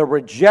 The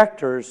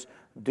rejectors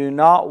do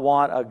not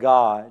want a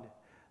God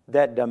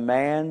that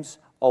demands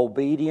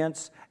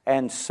obedience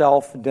and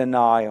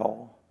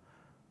self-denial.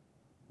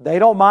 They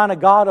don't mind a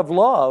God of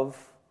love,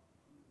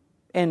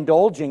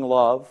 indulging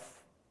love,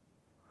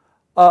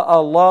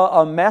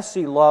 a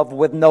messy love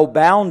with no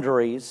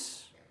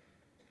boundaries,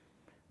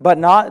 but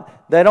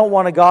they don't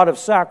want a God of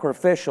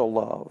sacrificial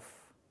love.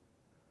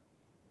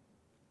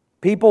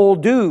 People will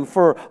do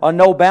for a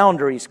no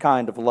boundaries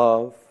kind of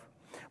love,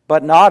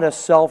 but not a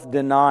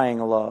self-denying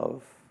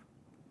love.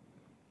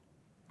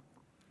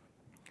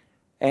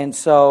 And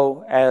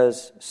so,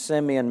 as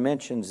Simeon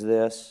mentions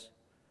this,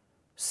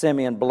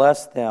 Simeon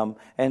blessed them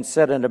and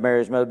said unto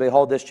Mary's mother,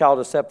 behold, this child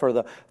is set for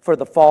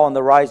the fall and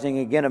the rising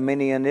again of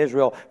many in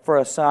Israel, for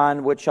a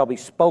sign which shall be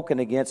spoken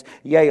against.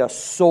 Yea, a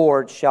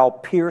sword shall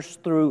pierce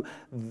through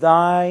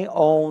thy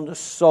own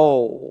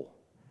soul.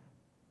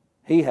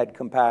 He had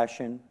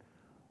compassion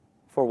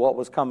for what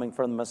was coming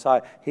from the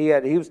Messiah.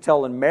 He was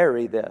telling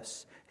Mary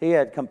this. He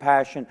had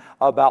compassion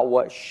about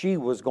what she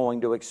was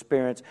going to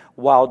experience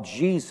while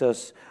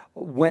Jesus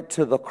went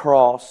to the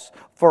cross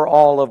for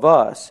all of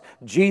us.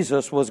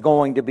 Jesus was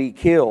going to be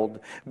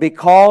killed.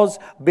 Because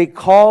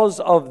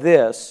of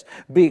this,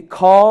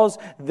 because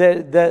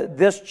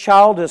this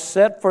child is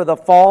set for the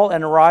fall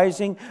and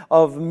rising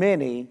of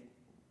many,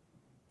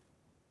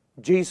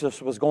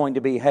 Jesus was going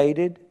to be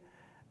hated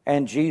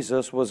and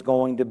Jesus was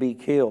going to be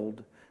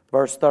killed.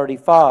 Verse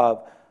 35,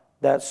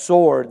 that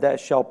sword that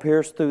shall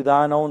pierce through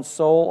thine own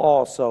soul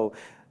also.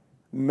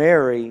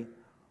 Mary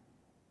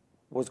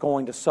was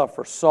going to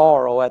suffer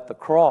sorrow at the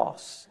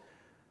cross.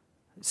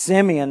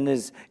 Simeon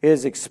is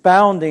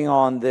expounding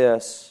on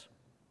this.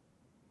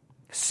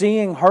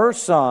 Seeing her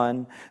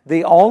son,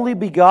 the only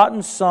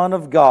begotten Son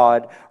of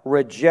God,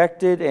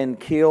 rejected and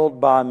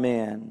killed by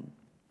men.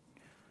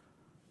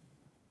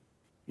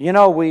 You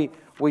know,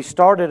 we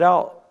started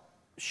out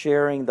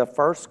sharing the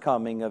first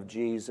coming of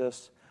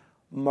Jesus,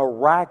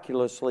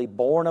 miraculously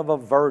born of a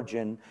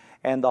virgin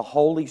and the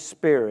Holy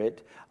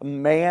Spirit.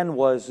 Man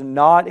was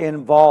not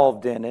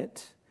involved in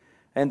it.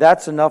 And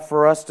that's enough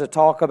for us to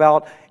talk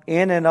about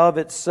in and of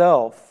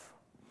itself.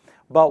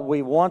 But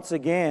we once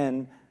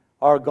again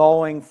are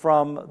going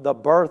from the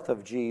birth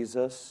of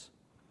Jesus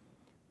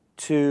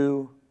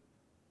to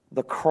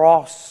the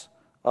cross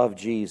of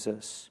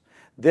Jesus.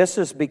 This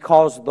is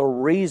because the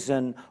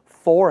reason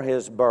for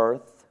His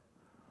birth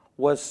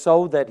was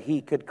so that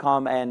He could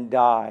come and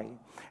die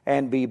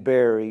and be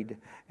buried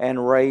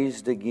and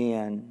raised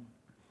again.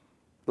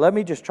 Let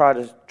me just try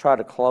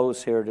to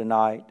close here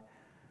tonight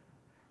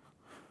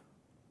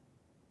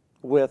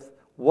with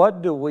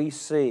what do we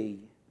see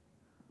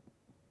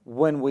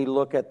when we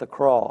look at the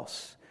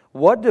cross?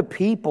 What do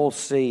people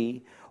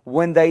see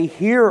when they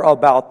hear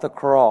about the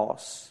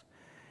cross?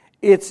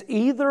 It's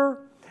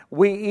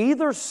we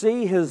either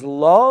see His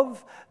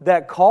love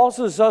that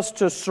causes us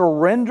to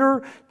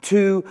surrender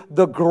to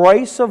the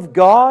grace of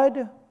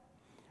God,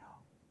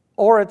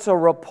 or it's a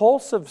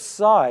repulsive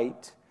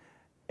sight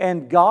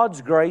and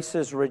God's grace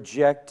is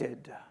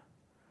rejected.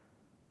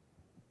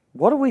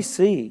 What do we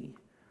see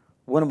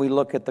when we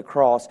look at the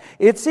cross?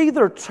 It's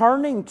either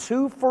turning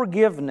to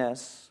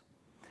forgiveness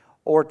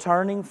or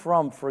turning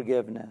from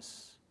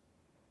forgiveness.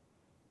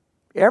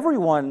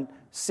 Everyone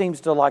seems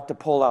to like to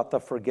pull out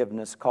the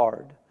forgiveness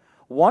card.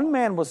 One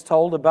man was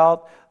told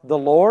about the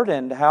Lord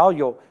and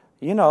how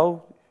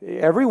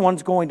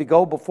everyone's going to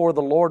go before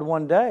the Lord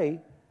one day.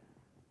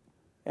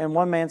 And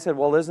one man said,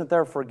 well, isn't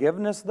there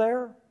forgiveness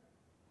there?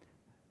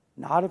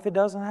 Not if it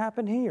doesn't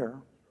happen here.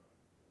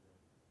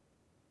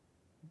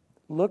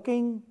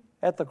 Looking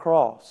at the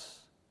cross.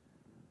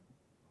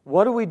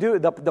 What do we do?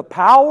 The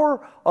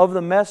power of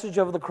the message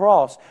of the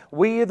cross.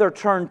 We either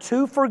turn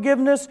to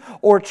forgiveness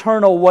or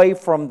turn away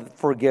from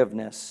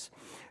forgiveness.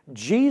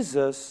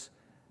 Jesus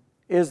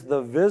is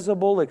the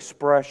visible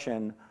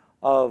expression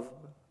of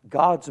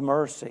God's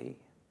mercy.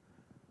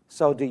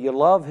 So do you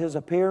love His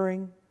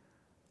appearing,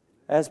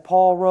 as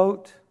Paul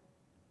wrote?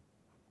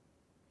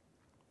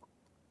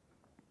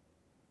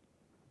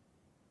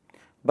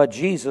 But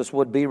Jesus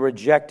would be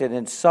rejected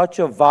in such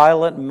a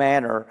violent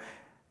manner,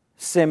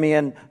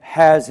 Simeon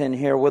has in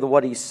here with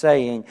what he's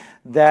saying,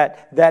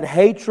 that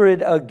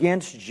hatred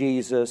against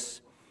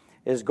Jesus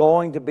is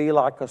going to be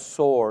like a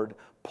sword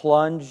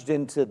plunged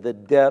into the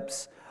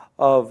depths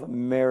of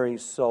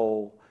Mary's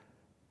soul.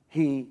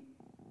 He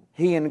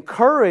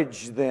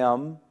encouraged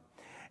them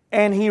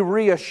and He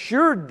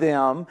reassured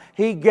them.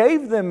 He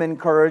gave them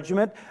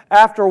encouragement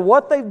after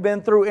what they've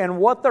been through and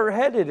what they're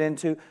headed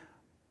into.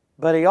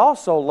 But He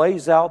also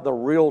lays out the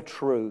real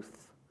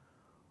truth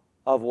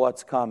of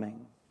what's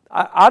coming.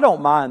 I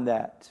don't mind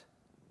that.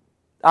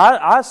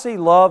 I see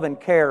love and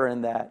care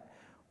in that.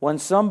 When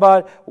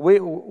somebody,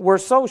 we're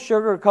so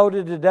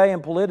sugar-coated today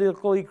and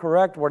politically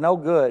correct, we're no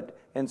good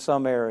in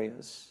some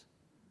areas.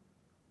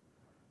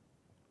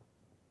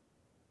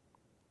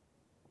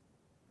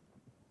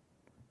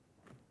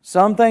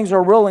 Some things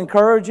are real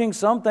encouraging,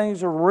 some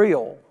things are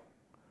real.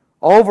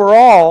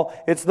 Overall,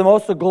 it's the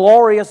most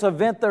glorious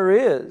event there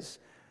is.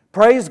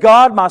 Praise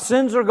God, my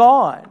sins are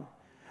gone.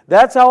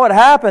 That's how it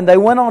happened. They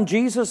went on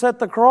Jesus at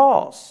the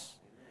cross.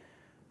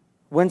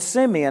 When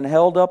Simeon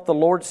held up the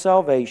Lord's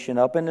salvation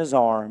up in his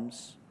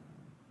arms,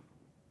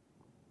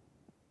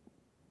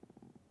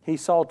 he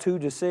saw two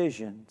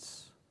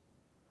decisions.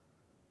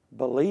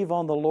 Believe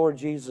on the Lord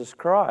Jesus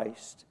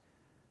Christ,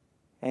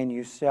 and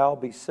you shall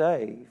be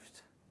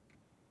saved.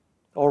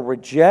 Or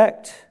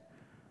reject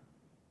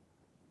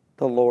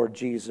the Lord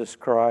Jesus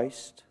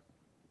Christ.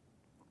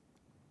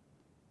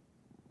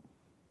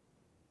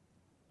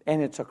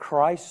 And it's a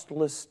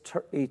Christless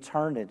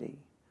eternity.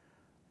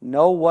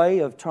 No way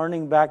of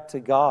turning back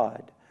to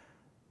God.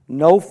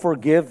 No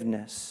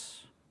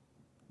forgiveness.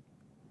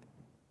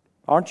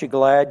 Aren't you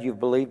glad you've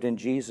believed in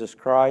Jesus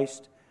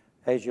Christ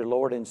as your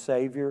Lord and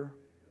Savior?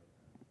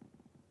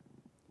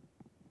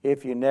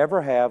 If you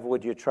never have,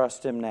 would you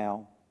trust Him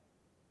now?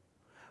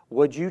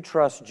 Would you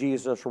trust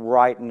Jesus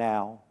right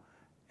now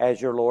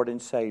as your Lord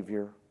and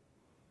Savior?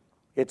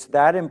 It's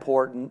that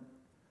important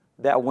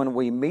that when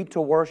we meet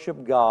to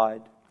worship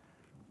God,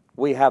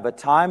 we have a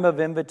time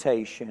of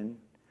invitation,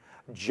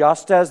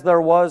 just as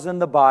there was in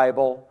the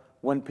Bible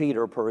when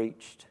Peter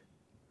preached.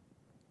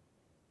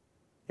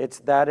 It's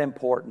that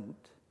important.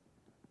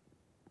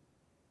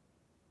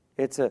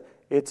 It's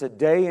a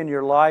day in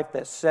your life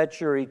that sets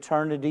your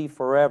eternity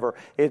forever.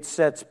 It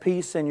sets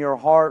peace in your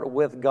heart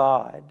with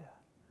God.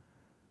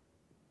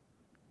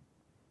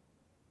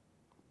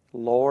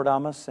 Lord,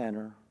 I'm a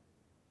sinner.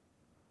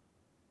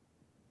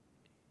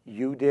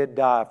 You did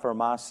die for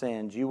my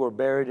sins. You were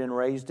buried and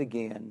raised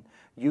again.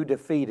 You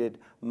defeated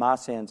my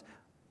sins.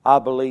 I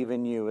believe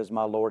in You as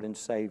my Lord and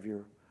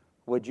Savior.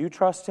 Would you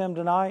trust Him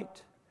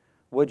tonight?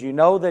 Would you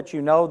know that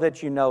you know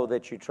that you know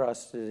that you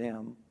trusted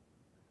Him?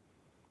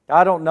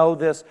 I don't know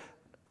this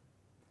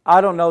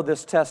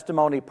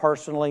testimony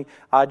personally.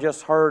 I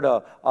just heard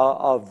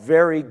a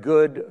very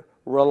good,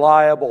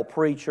 reliable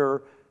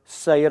preacher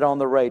say it on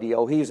the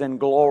radio. He's in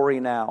glory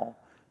now.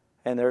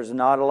 And there's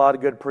not a lot of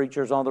good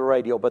preachers on the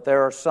radio, but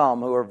there are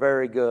some who are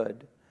very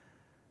good.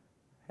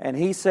 And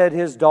he said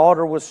his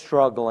daughter was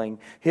struggling.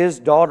 His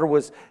daughter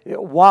was,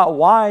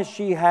 why is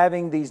she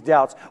having these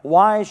doubts?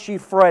 Why is she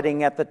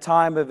fretting at the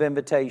time of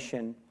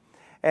invitation?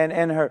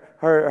 And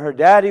her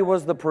daddy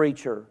was the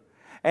preacher.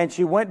 And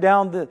she went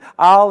down the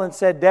aisle and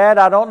said, Dad,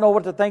 I don't know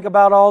what to think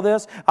about all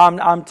this.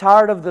 I'm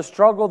tired of the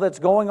struggle that's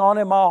going on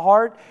in my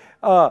heart.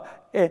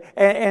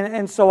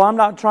 And so I'm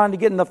not trying to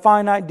get in the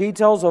finite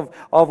details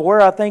of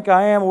where I think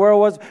I am, where I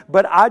was,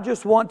 but I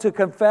just want to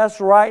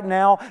confess right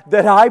now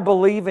that I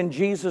believe in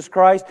Jesus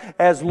Christ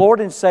as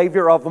Lord and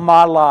Savior of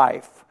my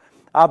life.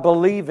 I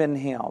believe in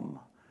Him.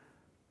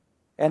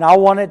 And I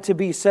want it to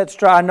be set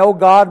straight. I know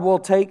God will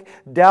take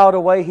doubt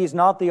away. He's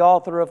not the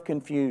author of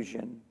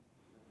confusion.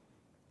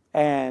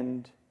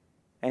 And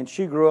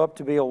she grew up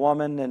to be a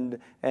woman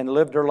and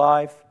lived her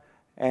life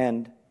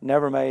and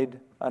never made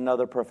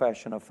another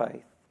profession of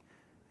faith.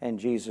 And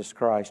Jesus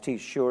Christ,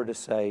 He's sure to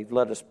save.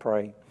 Let us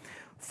pray.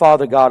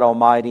 Father God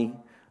Almighty,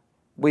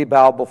 we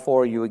bow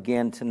before You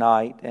again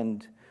tonight.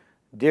 And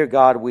dear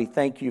God, we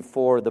thank You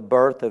for the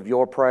birth of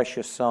Your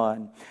precious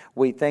Son.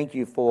 We thank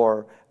You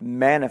for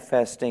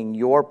manifesting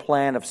Your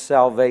plan of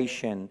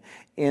salvation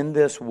in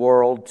this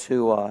world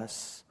to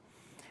us.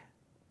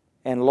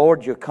 And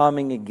Lord, You're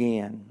coming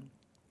again.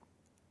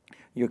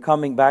 You're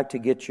coming back to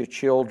get Your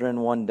children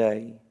one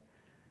day.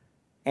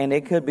 And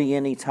it could be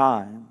any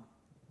time.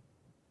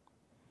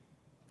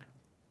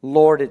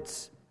 Lord,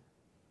 it's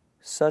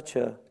such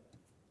a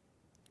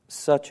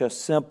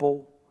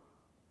simple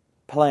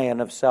plan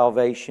of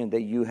salvation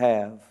that You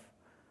have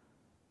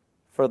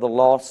for the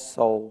lost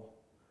soul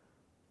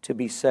to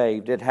be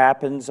saved. It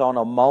happens on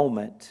a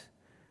moment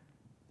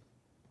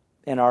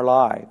in our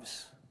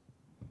lives.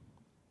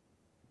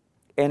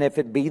 And if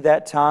it be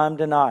that time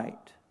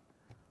tonight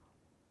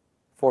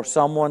for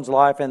someone's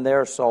life and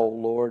their soul,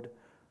 Lord,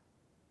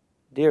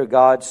 Dear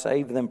God,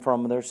 save them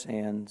from their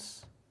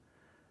sins.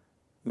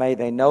 May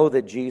they know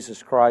that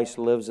Jesus Christ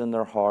lives in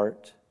their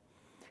heart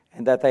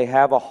and that they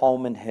have a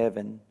home in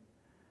heaven.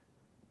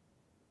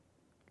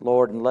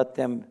 Lord, and let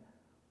them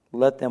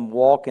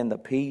walk in the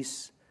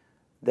peace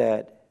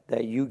that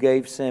you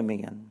gave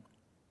Simeon.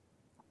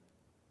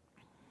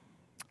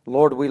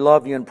 Lord, we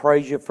love you and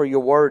praise you for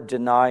your word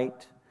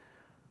tonight.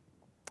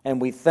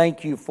 And we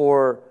thank you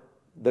for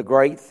the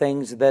great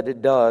things that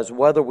it does,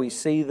 whether we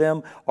see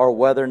them or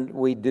whether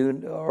we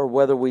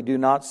do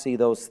not see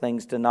those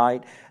things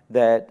tonight,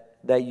 that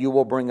you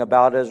will bring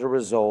about as a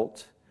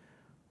result.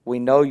 We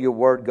know your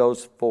word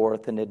goes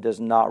forth and it does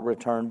not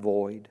return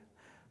void.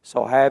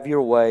 So have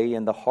your way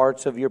in the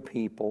hearts of your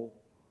people,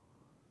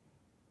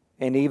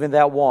 and even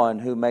that one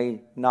who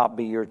may not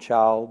be your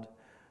child,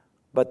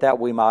 but that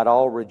we might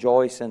all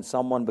rejoice in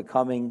someone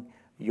becoming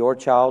your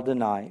child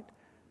tonight,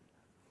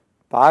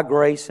 by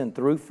grace and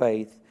through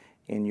faith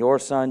in your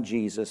Son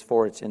Jesus,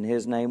 for it's in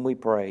His name we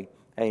pray.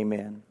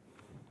 Amen.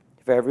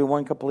 If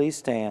everyone could please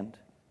stand.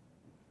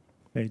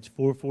 Page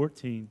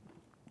 414.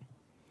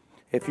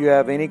 If you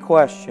have any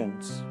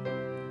questions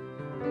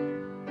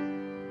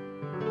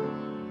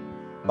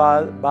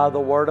by the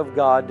Word of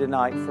God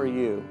tonight for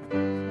you,